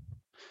attacking.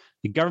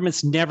 The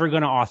government's never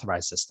going to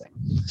authorize this thing.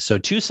 So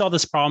to solve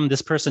this problem,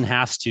 this person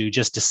has to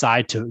just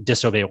decide to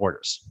disobey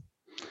orders.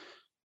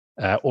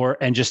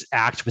 And just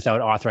act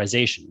without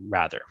authorization,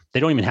 rather. They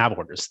don't even have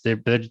orders.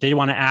 They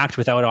want to act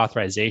without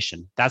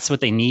authorization. That's what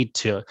they need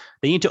to.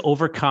 They need to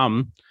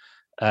overcome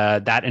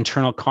that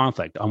internal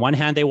conflict. On one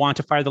hand, they want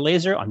to fire the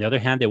laser. On the other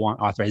hand, they want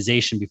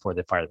authorization before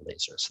they fire the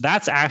laser. So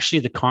that's actually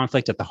the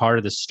conflict at the heart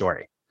of the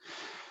story.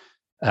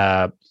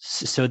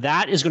 So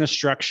that is going to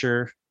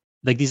structure,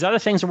 like these other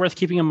things are worth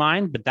keeping in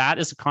mind, but that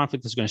is a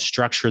conflict that's going to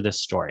structure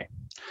this story.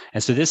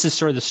 And so this is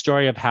sort of the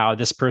story of how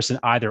this person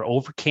either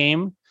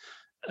overcame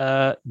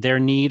their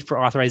need for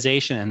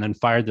authorization and then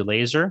fired the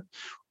laser,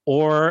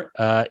 or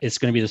it's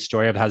going to be the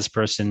story of how this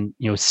person,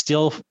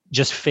 still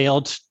just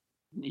failed,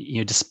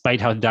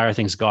 despite how dire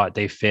things got,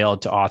 they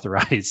failed to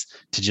authorize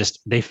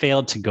they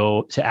failed to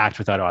go to act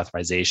without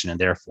authorization and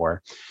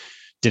therefore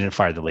didn't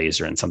fire the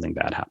laser and something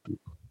bad happened.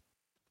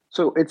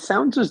 So it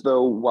sounds as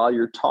though while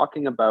you're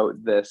talking about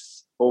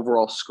this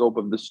overall scope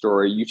of the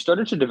story, you've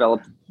started to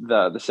develop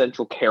the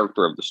central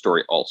character of the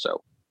story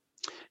also.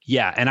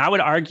 Yeah. And I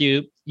would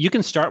argue you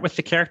can start with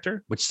the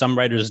character, which some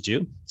writers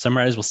do. Some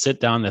writers will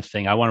sit down and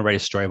think, I want to write a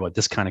story about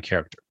this kind of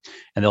character.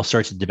 And they'll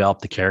start to develop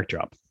the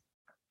character up.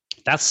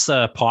 That's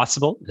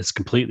possible. It's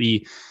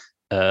completely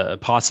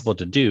possible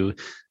to do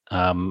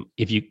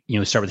if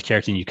you start with the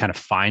character and you kind of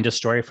find a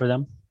story for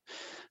them.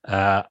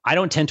 I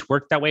don't tend to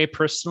work that way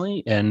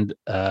personally. And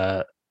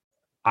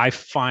I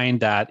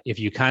find that if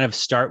you kind of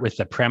start with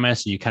the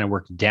premise and you kind of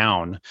work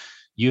down,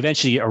 you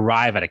eventually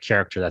arrive at a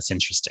character that's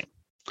interesting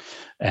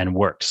and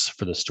works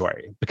for the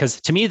story. Because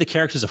to me, the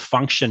character is a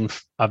function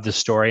of the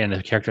story, and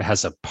the character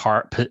has a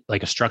part,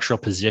 like a structural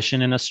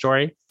position in a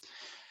story.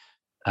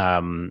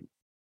 And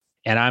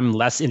I'm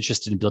less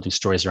interested in building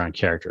stories around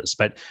characters,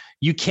 but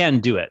you can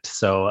do it.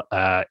 So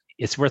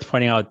it's worth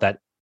pointing out that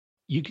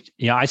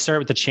I start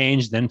with the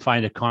change, then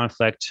find a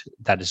conflict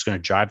that is going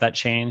to drive that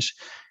change,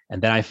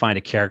 and then I find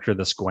a character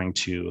that's going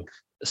to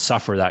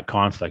suffer that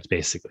conflict,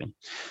 basically.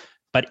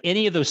 But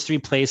any of those three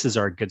places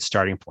are a good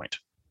starting point.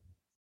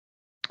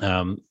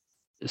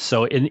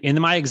 So in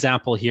my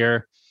example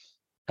here,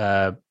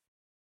 again,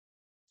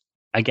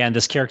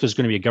 this character is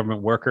going to be a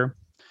government worker.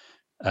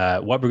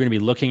 What we're going to be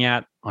looking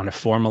at on a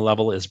formal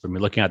level is when we're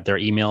looking at their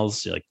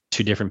emails, like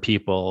two different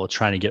people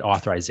trying to get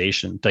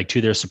authorization, like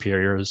to their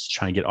superiors,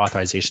 trying to get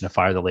authorization to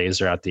fire the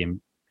laser at the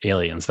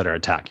aliens that are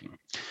attacking.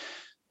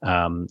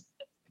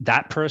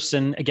 That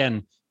person,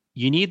 again,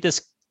 you need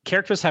this.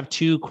 Characters have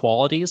two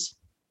qualities.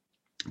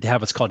 They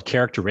have what's called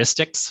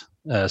characteristics.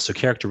 So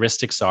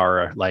characteristics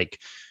are like,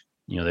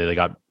 they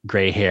got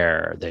gray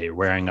hair, they're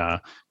wearing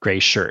a gray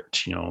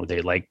shirt,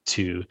 they like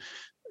to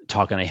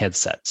talk on a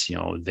headset,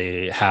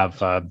 they have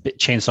a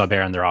chainsaw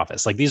bear in their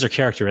office. Like, these are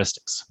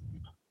characteristics,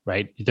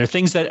 right? They're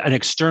things that an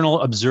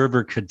external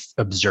observer could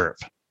observe.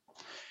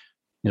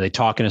 They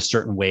talk in a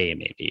certain way,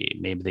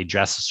 maybe they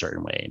dress a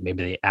certain way,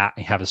 maybe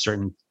they have a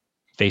certain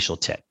facial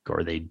tic,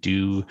 or they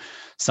do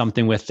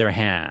something with their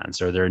hands,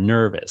 or they're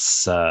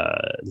nervous,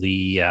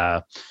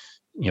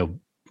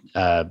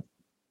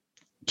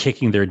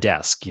 kicking their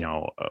desk,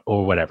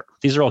 or whatever.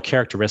 These are all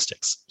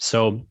characteristics.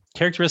 So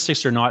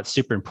characteristics are not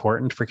super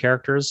important for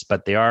characters,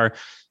 but they are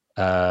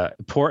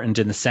important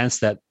in the sense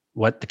that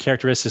what the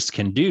characteristics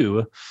can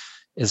do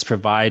is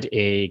provide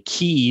a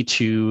key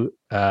to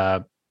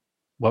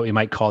what we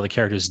might call the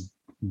character's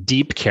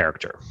deep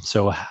character.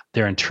 So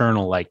their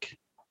internal, like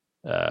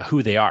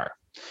who they are.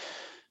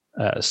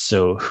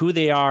 So who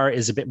they are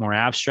is a bit more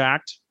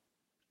abstract.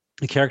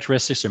 The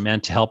characteristics are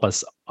meant to help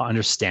us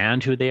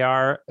understand who they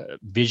are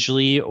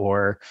visually,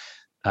 or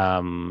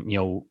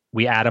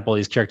we add up all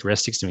these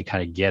characteristics and we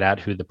kind of get at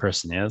who the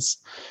person is.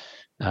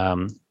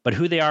 But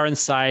who they are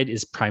inside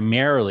is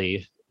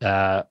primarily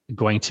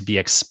going to be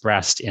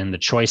expressed in the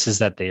choices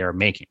that they are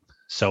making.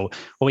 So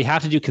what we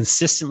have to do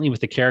consistently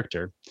with the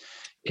character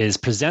is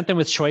present them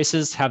with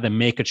choices, have them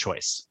make a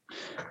choice.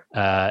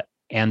 And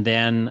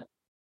then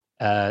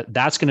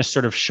that's going to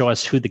sort of show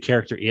us who the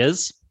character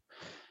is.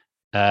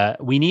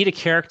 We need a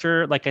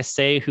character, like I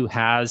say, who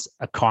has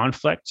a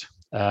conflict.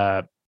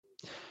 Not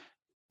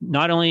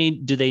only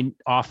do they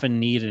often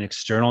need an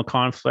external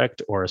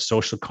conflict or a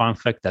social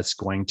conflict that's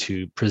going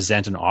to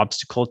present an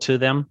obstacle to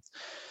them,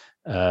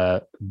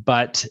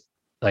 but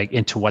like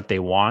into what they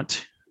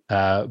want.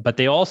 But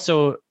they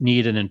also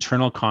need an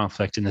internal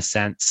conflict in the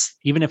sense,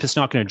 even if it's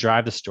not going to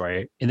drive the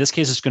story, in this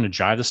case, it's going to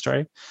drive the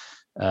story.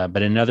 But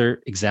in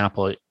another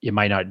example, it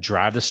might not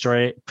drive the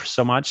story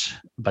so much,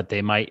 but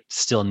they might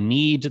still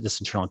need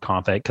this internal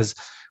conflict because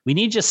we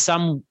need just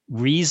some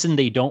reason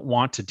they don't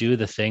want to do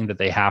the thing that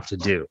they have to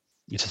do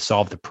to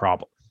solve the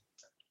problem.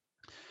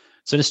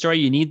 So in a story,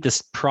 you need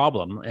this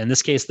problem. In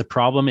this case, the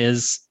problem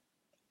is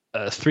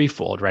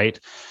threefold, right?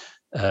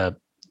 The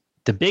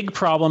big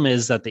problem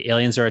is that the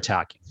aliens are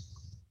attacking.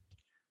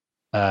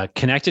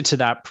 Connected to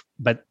that,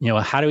 but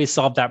how do we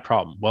solve that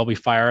problem? Well, we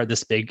fire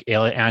this big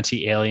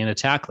anti-alien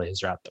attack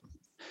laser at them.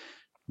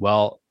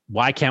 Well,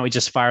 why can't we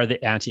just fire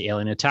the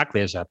anti-alien attack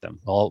laser at them?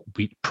 Well,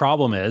 the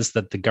problem is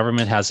that the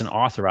government hasn't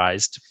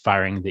authorized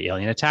firing the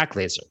alien attack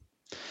laser,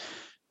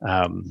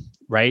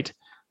 right?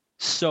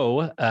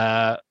 So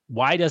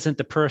why doesn't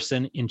the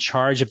person in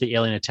charge of the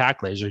alien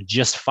attack laser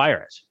just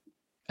fire it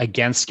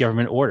against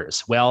government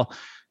orders? Well,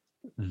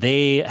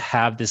 they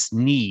have this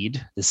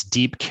need, this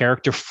deep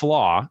character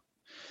flaw,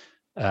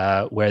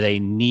 where they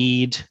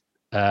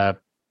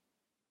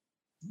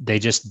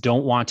just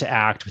don't want to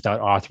act without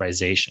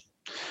authorization.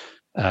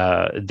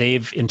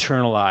 They've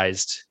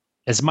internalized,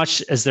 as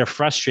much as they're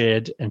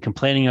frustrated and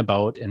complaining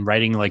about and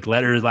writing like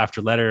letter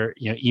after letter,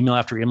 email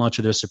after email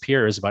to their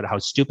superiors about how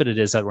stupid it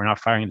is that we're not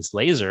firing this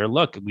laser.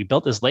 Look, we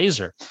built this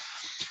laser.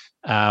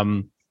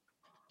 They've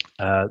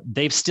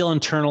still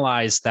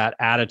internalized that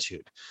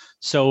attitude.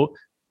 So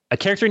a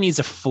character needs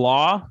a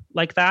flaw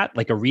like that,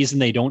 like a reason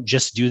they don't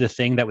just do the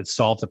thing that would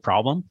solve the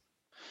problem.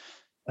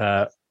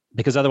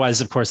 Because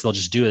otherwise, of course, they'll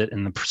just do it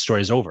and the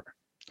story is over.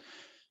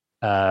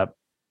 So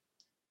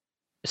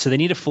they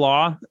need a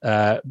flaw.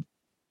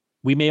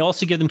 We may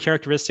also give them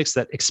characteristics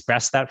that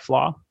express that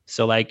flaw.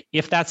 So like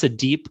if that's a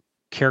deep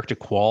character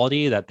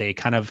quality that they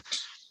have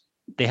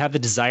the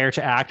desire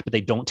to act, but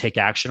they don't take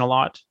action a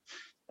lot.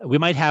 We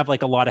might have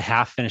like a lot of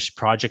half-finished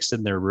projects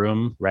in their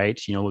room,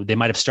 right? They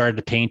might have started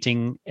the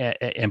painting,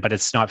 but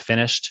it's not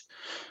finished.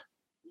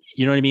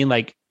 You know what I mean?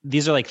 Like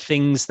these are like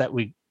things that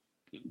we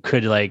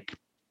could like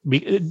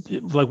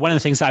one of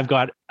the things I've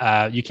got.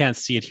 You can't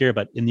see it here,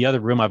 but in the other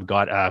room, I've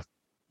got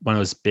one of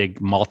those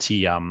big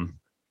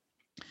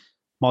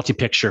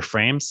multi-picture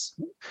frames,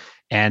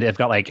 and I've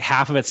got like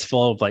half of it's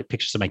full of like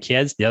pictures of my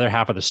kids. The other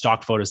half are the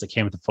stock photos that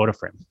came with the photo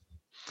frame.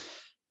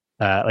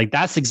 Like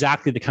that's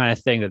exactly the kind of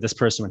thing that this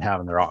person would have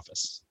in their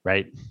office,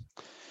 right?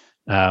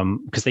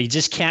 Because they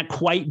just can't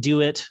quite do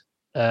it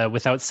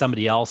without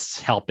somebody else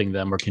helping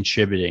them or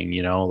contributing.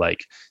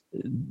 Like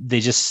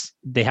they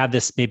have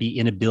this maybe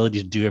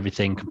inability to do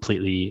everything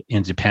completely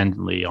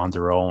independently on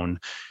their own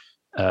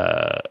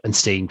and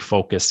staying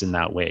focused in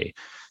that way.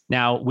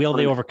 Now, will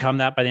they overcome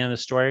that by the end of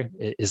the story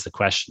is the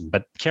question.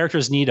 But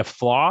characters need a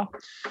flaw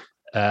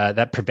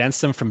that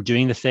prevents them from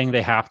doing the thing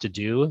they have to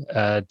do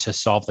to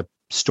solve the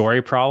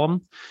story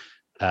problem.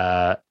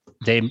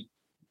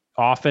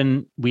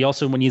 We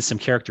also need some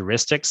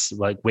characteristics,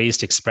 like ways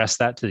to express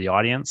that to the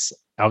audience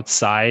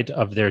outside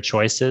of their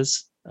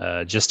choices.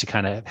 just to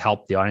kind of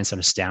help the audience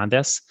understand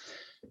this.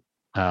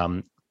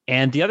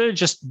 And the other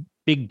just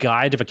big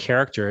guide of a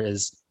character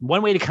is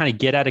one way to kind of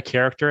get at a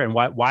character, and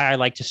why I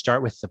like to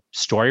start with the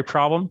story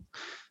problem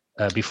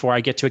before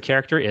I get to a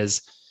character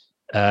is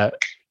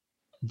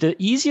the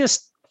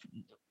easiest,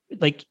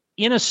 like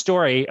in a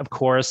story, of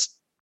course,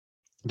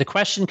 the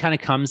question kind of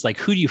comes like,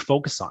 who do you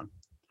focus on?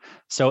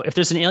 So if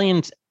there's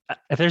aliens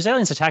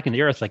attacking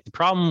the Earth, like the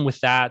problem with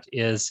that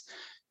is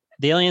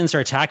the aliens are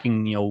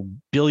attacking,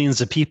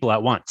 billions of people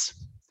at once.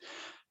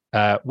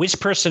 Which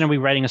person are we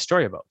writing a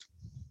story about?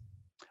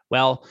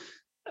 Well,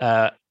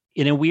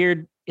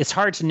 it's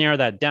hard to narrow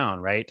that down,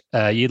 right?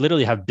 You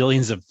literally have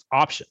billions of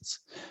options.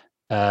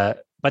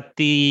 But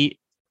the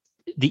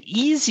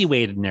easy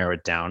way to narrow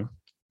it down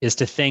is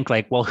to think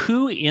like, well,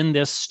 who in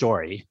this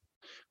story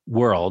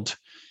world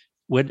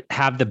would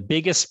have the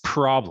biggest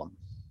problem?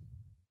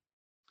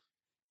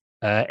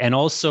 And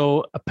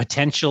also a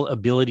potential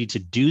ability to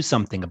do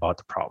something about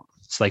the problem.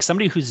 It's like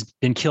somebody who's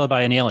been killed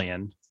by an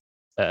alien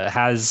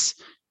has,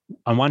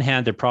 on one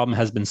hand, their problem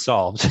has been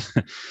solved,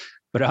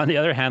 but on the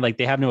other hand, like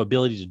they have no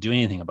ability to do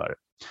anything about it.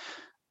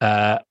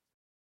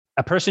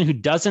 A person who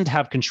doesn't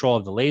have control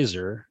of the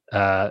laser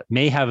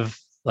may have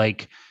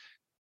like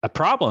a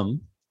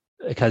problem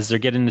because they're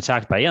getting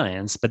attacked by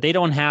aliens, but they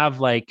don't have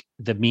like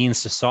the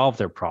means to solve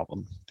their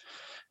problem.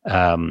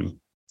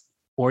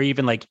 Or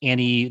even like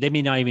they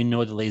may not even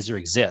know the laser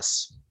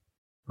exists,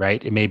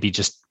 right? It may be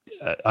just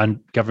a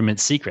government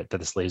secret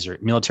that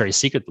military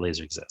secret, the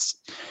laser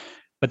exists.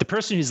 But the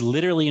person who's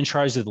literally in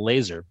charge of the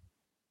laser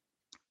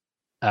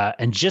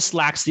and just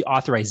lacks the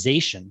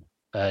authorization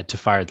to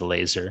fire the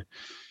laser,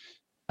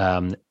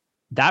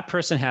 that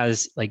person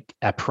has like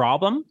a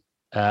problem,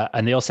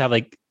 and they also have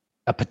like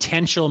a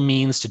potential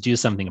means to do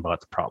something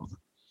about the problem.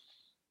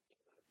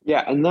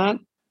 Yeah, and that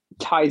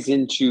ties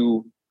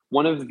into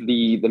one of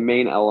the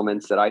main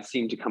elements that I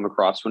seem to come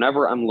across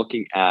whenever I'm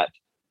looking at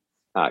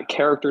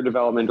character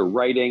development or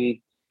writing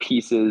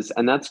pieces,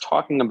 and that's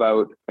talking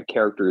about a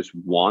character's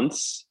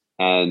wants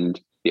and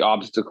the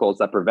obstacles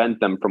that prevent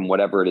them from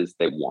whatever it is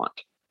they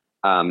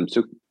want.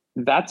 So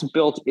that's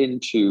built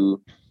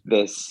into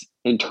this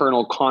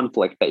internal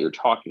conflict that you're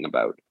talking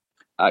about.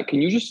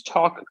 Can you just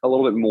talk a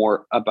little bit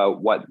more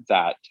about what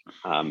that,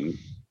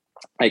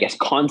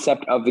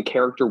 concept of the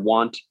character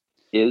want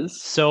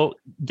is? So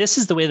this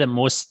is the way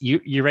that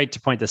you're right to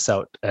point this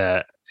out.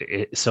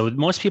 So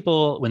most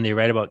people, when they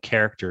write about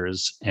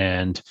characters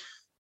and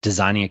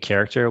designing a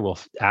character, will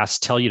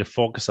tell you to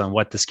focus on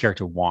what this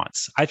character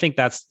wants. I think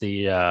that's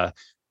the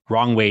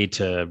wrong way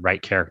to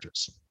write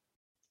characters.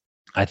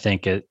 I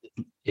think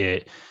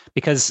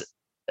because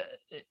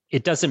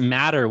it doesn't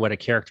matter what a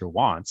character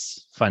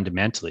wants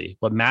fundamentally.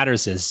 What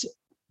matters is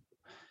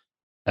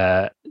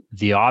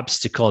the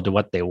obstacle to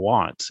what they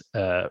want,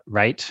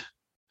 right?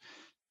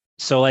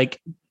 So like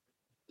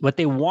what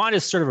they want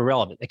is sort of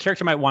irrelevant. A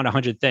character might want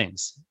 100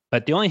 things,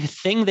 but the only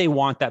thing they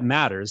want that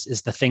matters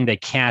is the thing they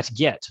can't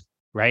get,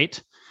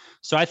 right?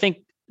 So I think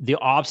the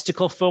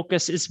obstacle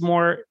focus is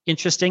more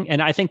interesting.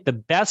 And I think the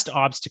best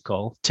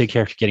obstacle to a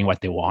character getting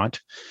what they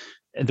want,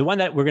 the one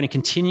that we're going to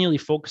continually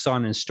focus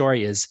on in a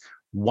story, is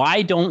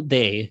why don't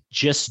they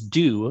just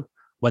do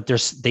what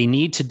they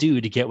need to do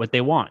to get what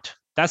they want?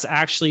 That's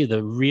actually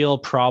the real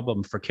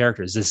problem for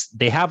characters, is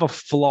they have a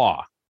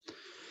flaw.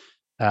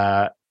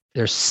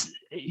 There's,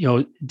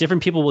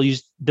 different people will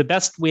use the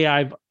best way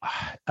I've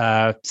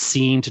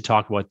seen to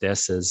talk about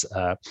this is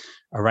a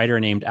writer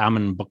named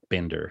Ammon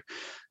Bookbinder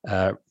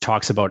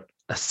talks about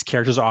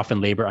characters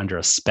often labor under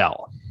a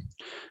spell.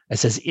 It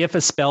says, if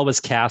a spell was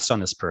cast on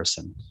this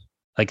person,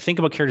 like think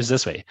about characters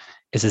this way.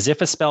 It's as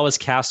if a spell was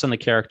cast on the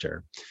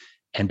character,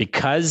 and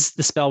because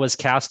the spell was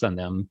cast on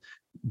them,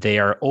 they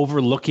are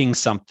overlooking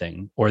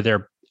something or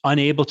they're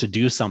unable to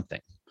do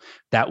something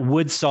that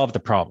would solve the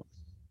problem.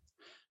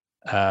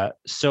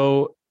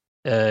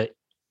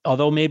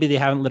 Although maybe they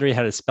haven't literally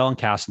had a spell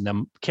cast on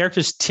them,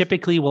 characters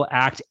typically will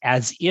act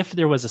as if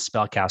there was a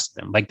spell cast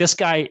on them. Like this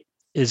guy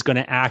is going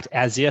to act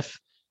as if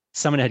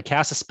someone had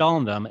cast a spell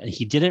on them and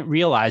he didn't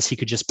realize he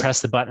could just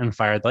press the button and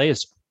fire the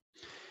laser.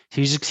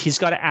 He's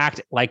got to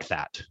act like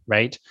that,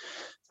 right?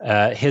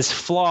 His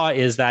flaw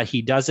is that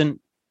he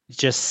doesn't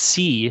just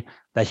see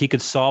that he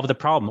could solve the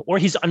problem, or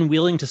he's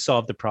unwilling to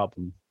solve the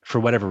problem for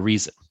whatever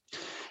reason.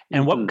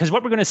 And because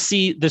what we're going to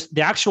see,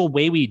 the actual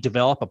way we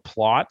develop a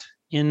plot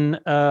in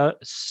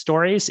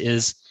stories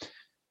is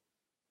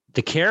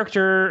the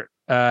character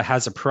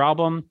has a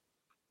problem.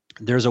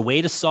 There's a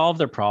way to solve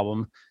their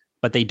problem,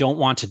 but they don't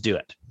want to do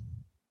it.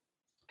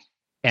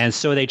 And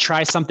so they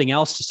try something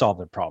else to solve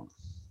their problem.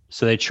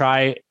 So they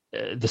try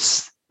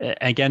this.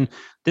 Again,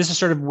 this is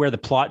sort of where the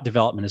plot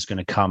development is going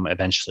to come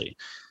eventually.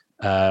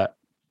 So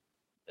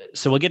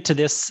we'll get to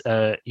this,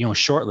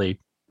 shortly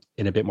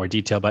in a bit more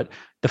detail. But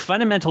the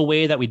fundamental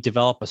way that we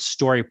develop a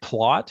story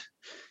plot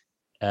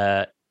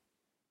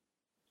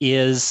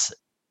is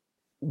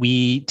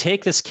we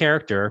take this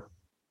character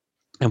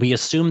and we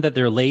assume that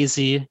they're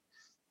lazy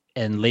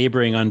and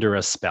laboring under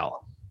a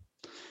spell.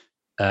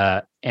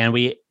 And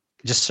we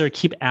just sort of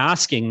keep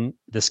asking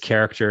this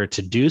character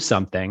to do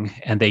something,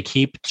 and they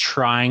keep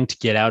trying to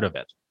get out of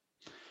it.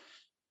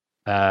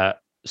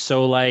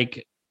 So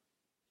like,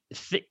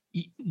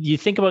 you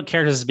think about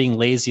characters as being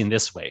lazy in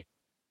this way.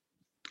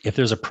 If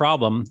there's a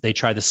problem, they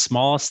try the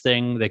smallest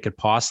thing they could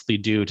possibly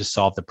do to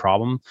solve the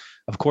problem.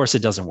 Of course,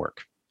 it doesn't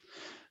work.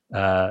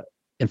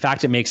 In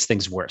fact, it makes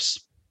things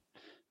worse.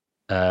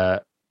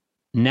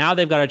 Now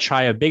they've got to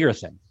try a bigger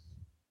thing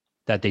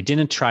that they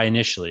didn't try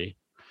initially.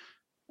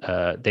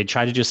 They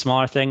tried to do a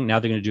smaller thing. Now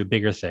they're going to do a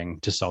bigger thing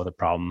to solve the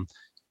problem.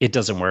 It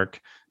doesn't work.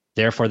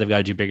 Therefore, they've got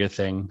to do a bigger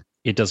thing.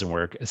 It doesn't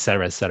work, et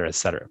cetera, et cetera, et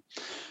cetera.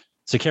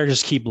 So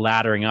characters keep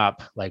laddering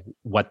up like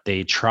what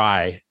they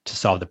try to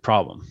solve the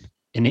problem.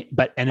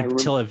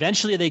 Until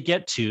eventually they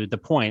get to the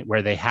point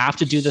where they have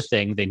to do the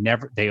thing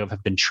they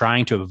have been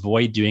trying to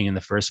avoid doing in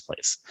the first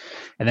place.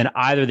 And then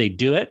either they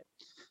do it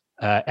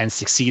and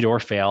succeed or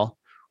fail,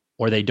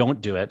 or they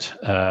don't do it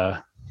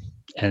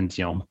and,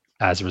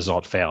 as a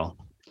result, fail.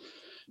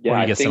 Yeah,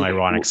 or you get some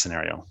ironic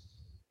scenario.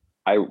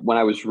 When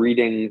I was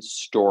reading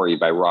Story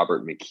by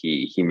Robert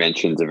McKee, he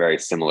mentions a very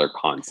similar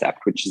concept,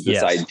 which is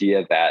this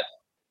idea that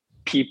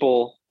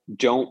people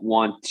don't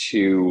want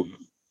to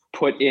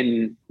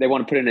they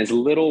want to put in as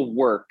little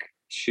work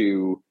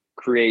to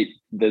create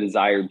the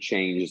desired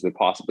change as they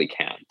possibly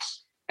can.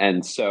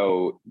 And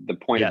so the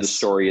point of the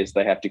story is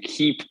they have to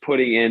keep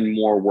putting in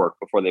more work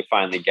before they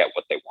finally get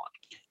what they want.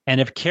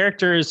 And if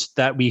characters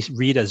that we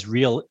read as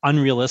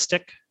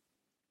unrealistic,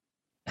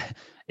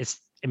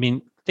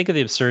 think of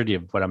the absurdity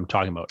of what I'm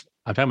talking about.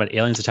 I'm talking about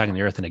aliens attacking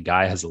the Earth and a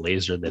guy has a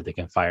laser that they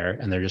can fire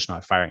and they're just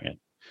not firing it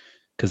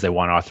because they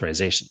want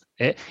authorization.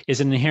 It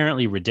is an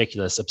inherently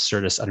ridiculous,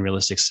 absurdist,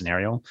 unrealistic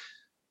scenario.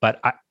 But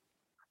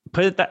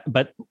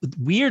but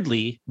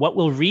weirdly, what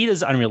we'll read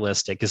as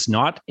unrealistic is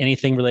not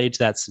anything related to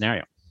that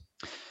scenario.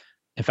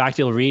 In fact,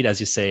 you'll read, as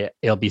you say,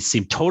 it'll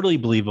seem totally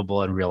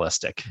believable and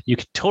realistic. You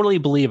could totally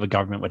believe a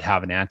government would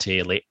have an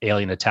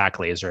anti-alien attack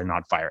laser and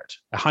not fire it.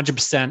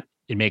 100%,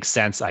 it makes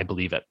sense. I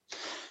believe it.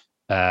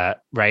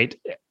 Right?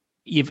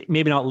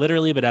 Maybe not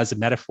literally, but as a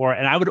metaphor.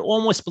 And I would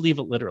almost believe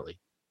it literally.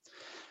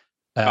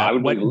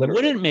 What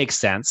wouldn't make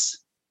sense,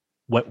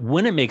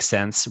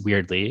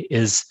 weirdly,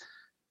 is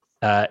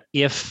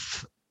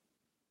if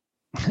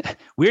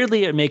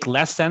weirdly, it make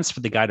less sense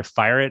for the guy to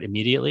fire it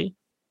immediately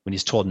when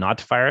he's told not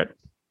to fire it,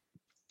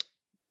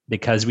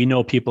 because we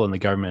know people in the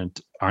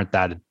government aren't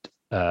that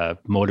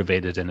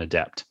motivated and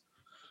adept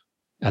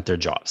at their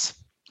jobs,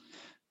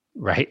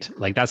 right?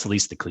 Like that's at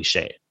least the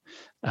cliche.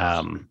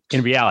 In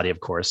reality, of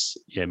course,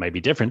 it might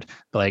be different,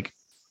 but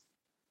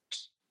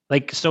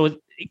so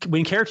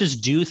when characters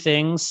do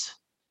things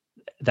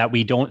that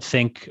we don't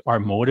think are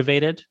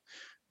motivated,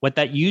 what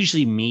that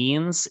usually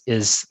means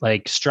is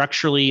like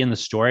structurally in the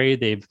story,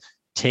 they've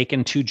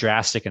taken too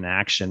drastic an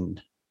action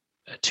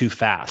too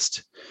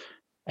fast.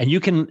 And you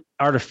can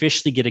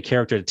artificially get a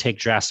character to take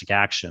drastic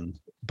action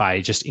by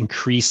just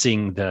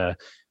increasing the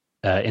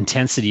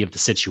intensity of the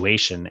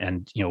situation.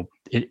 And,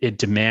 it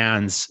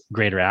demands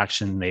greater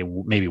action they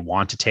maybe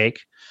want to take,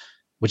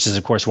 which is,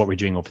 of course, what we're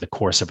doing over the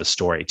course of a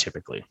story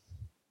typically.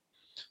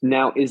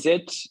 Now, is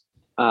it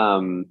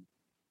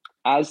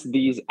as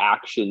these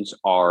actions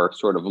are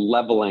sort of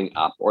leveling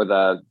up, or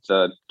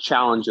the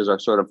challenges are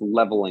sort of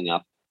leveling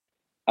up,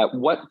 at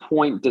what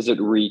point does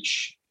it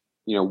reach,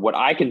 what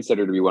I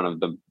consider to be one of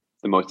the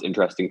most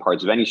interesting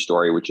parts of any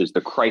story, which is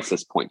the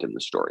crisis point in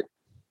the story?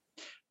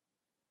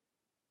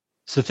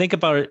 So think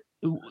about it.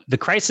 The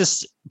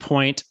crisis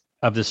point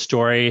of the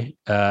story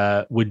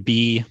would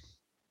be,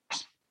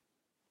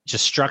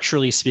 just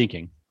structurally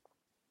speaking,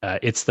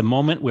 it's the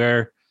moment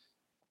where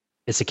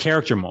it's a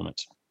character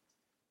moment.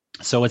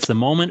 So it's the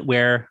moment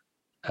where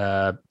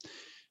the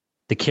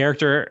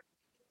character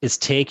is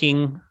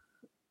taking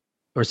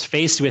or is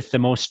faced with the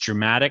most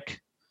dramatic,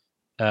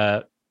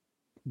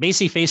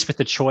 basically faced with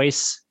the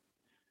choice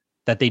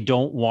that they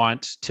don't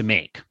want to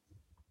make.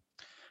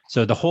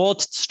 So the whole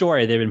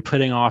story, they've been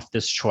putting off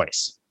this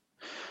choice.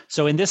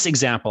 So in this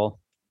example,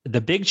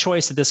 the big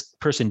choice that this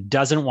person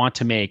doesn't want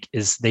to make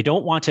is they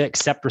don't want to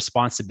accept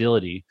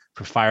responsibility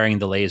for firing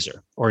the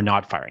laser or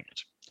not firing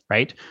it,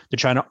 right? They're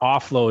trying to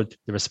offload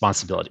the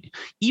responsibility,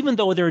 even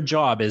though their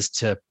job is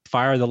to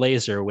fire the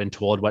laser when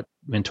told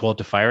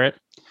to fire it.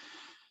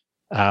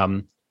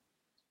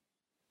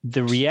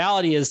 The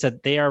reality is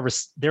that they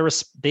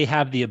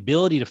have the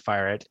ability to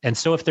fire it. And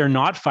so if they're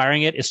not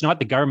firing it, it's not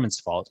the government's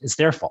fault, it's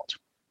their fault.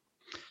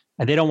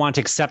 And they don't want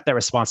to accept that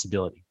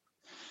responsibility.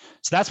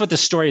 So that's what the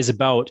story is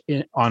about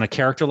on a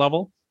character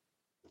level.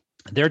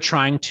 They're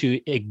trying to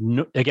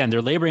ignore, again,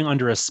 they're laboring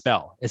under a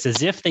spell. It's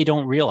as if they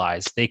don't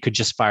realize they could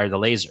just fire the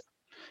laser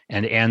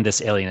and end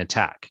this alien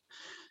attack.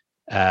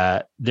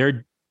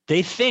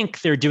 They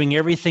think they're doing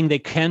everything they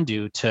can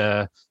do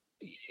to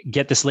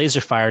get this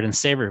laser fired and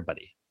save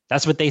everybody.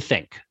 That's what they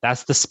think.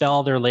 That's the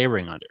spell they're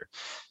laboring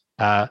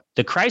under.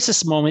 The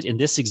crisis moment in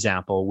this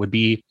example would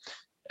be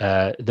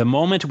the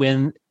moment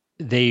when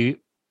they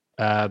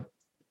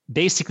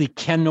basically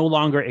can no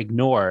longer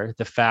ignore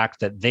the fact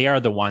that they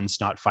are the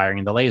ones not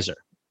firing the laser.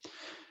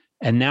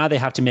 And now they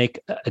have to make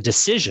a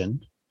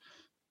decision.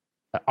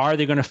 Are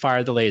they going to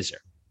fire the laser?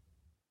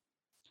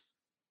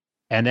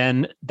 And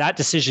then that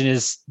decision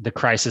is the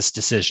crisis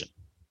decision,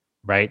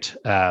 right?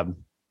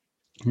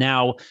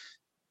 Now,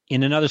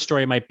 in another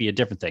story, it might be a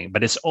different thing,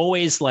 but it's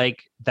always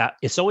like that.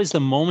 It's always the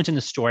moment in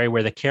the story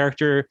where the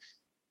character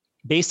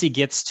basically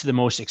gets to the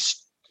most,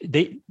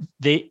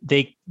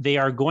 they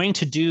are going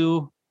to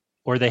do,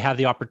 or they have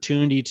the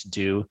opportunity to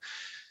do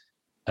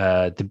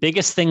the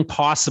biggest thing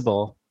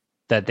possible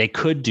that they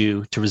could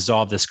do to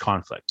resolve this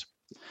conflict.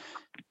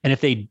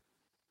 And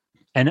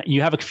and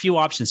you have a few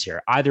options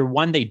here. Either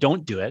one, they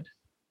don't do it,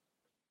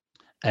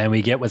 and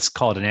we get what's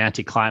called an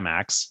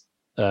anticlimax,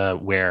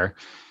 where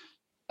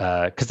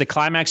because the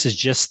climax is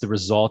just the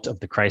result of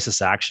the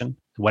crisis action.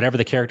 Whatever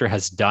the character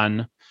has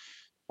done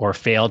or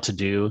failed to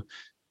do,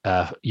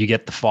 you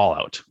get the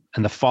fallout.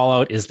 And the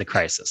fallout is the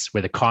crisis,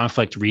 where the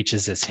conflict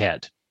reaches its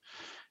head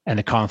and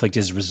the conflict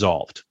is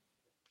resolved.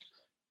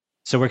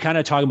 So we're kind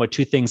of talking about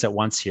two things at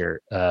once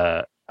here.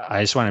 I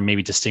just want to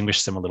maybe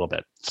distinguish them a little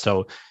bit.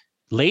 So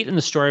late in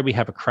the story, we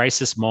have a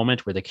crisis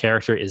moment where the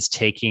character is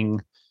taking,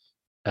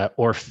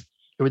 or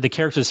the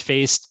character is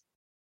faced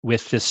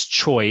with this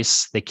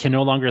choice. They can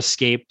no longer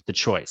escape the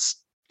choice.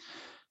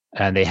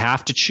 And they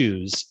have to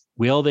choose,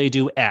 will they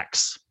do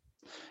X?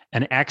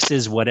 And X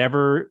is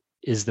whatever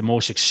is the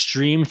most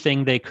extreme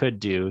thing they could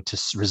do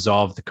to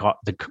resolve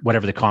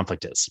whatever the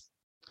conflict is.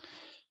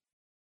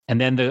 And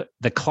then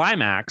the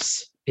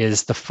climax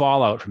is the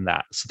fallout from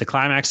that. So the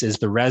climax is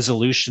the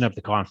resolution of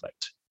the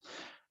conflict.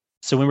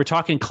 So when we're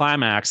talking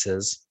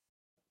climaxes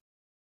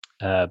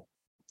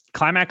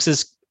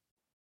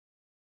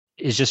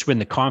is just when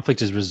the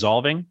conflict is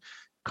resolving.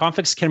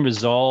 Conflicts can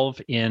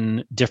resolve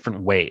in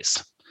different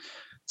ways.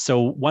 So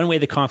one way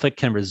the conflict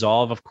can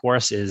resolve, of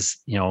course, is,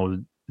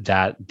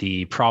 that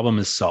the problem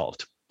is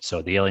solved.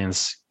 So the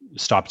aliens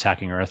stop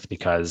attacking Earth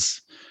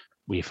because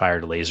we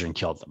fired a laser and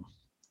killed them.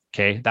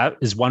 Okay, that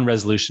is one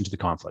resolution to the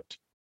conflict.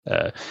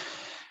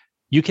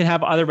 You can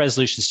have other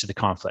resolutions to the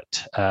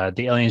conflict.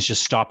 The aliens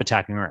just stop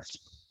attacking Earth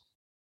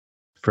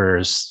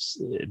because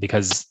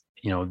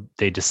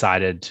they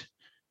decided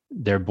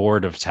they're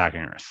bored of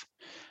attacking Earth.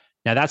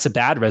 Now that's a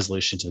bad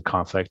resolution to the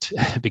conflict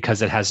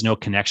because it has no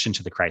connection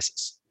to the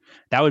crisis.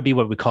 That would be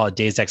what we call a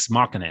Deus Ex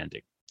Machina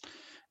ending.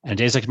 And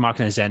Deus Ex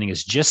Machina's ending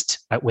is just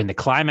when the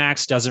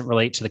climax doesn't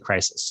relate to the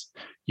crisis.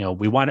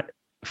 We want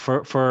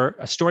for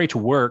a story to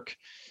work.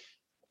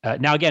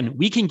 Now, again,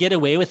 we can get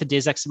away with a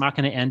Deus Ex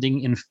Machina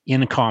ending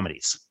in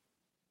comedies.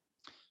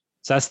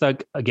 So that's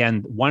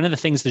one of the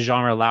things the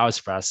genre allows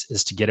for us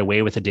is to get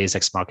away with a Deus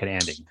Ex Machina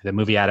ending. The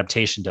movie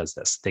adaptation does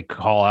this. They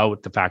call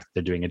out the fact that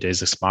they're doing a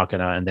Deus Ex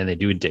Machina, and then they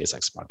do a Deus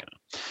Ex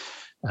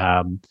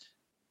Machina.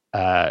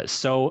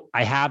 So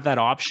I have that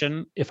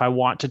option if I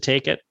want to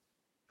take it.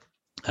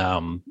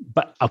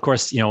 But of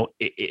course,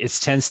 it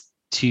tends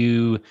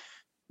to.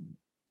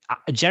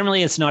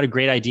 Generally, it's not a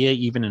great idea,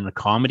 even in a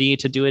comedy,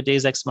 to do a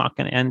Deus Ex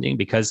Machina ending,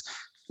 because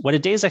what a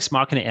Deus Ex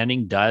Machina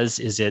ending does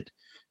is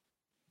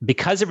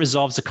because it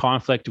resolves the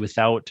conflict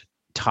without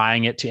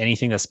tying it to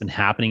anything that's been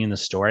happening in the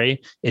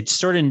story, it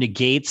sort of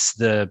negates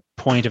the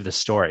point of the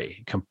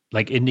story.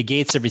 Like it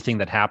negates everything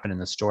that happened in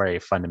the story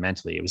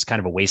fundamentally. It was kind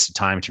of a waste of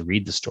time to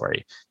read the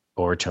story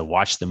or to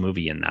watch the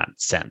movie in that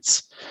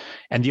sense.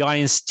 And the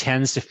audience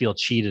tends to feel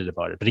cheated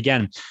about it. But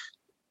again,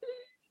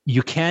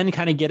 you can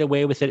kind of get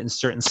away with it in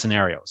certain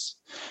scenarios.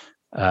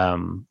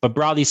 But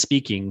broadly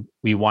speaking,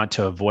 we want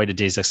to avoid a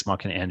Deus Ex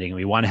Machina ending.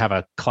 We want to have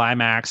a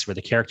climax where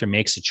the character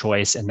makes a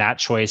choice and that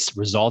choice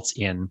results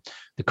in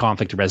the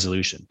conflict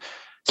resolution.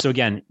 So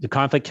again, the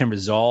conflict can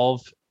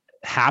resolve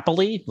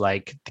happily,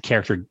 like the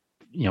character,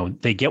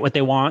 they get what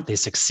they want, they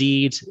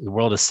succeed, the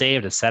world is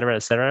saved, et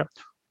cetera,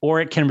 or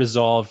it can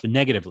resolve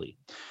negatively.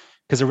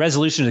 Because a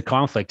resolution of the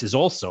conflict is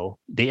also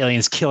the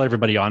aliens kill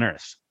everybody on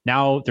Earth.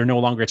 Now they're no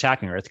longer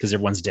attacking Earth because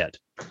everyone's dead.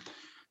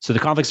 So the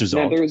conflict's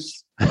resolved,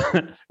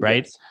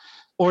 right? Yes.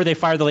 Or they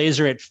fire the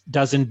laser, it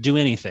doesn't do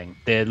anything.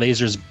 The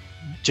laser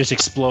just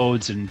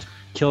explodes and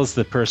kills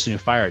the person who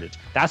fired it.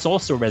 That's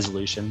also a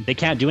resolution. They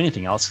can't do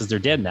anything else because they're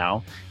dead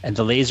now, and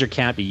the laser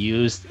can't be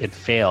used. It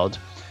failed.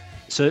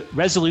 So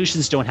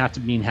resolutions don't have to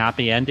mean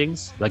happy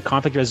endings. Like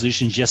conflict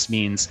resolution just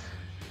means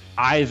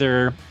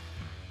either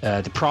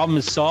the problem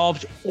is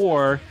solved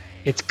or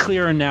it's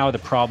clear now the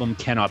problem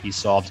cannot be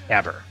solved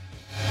ever.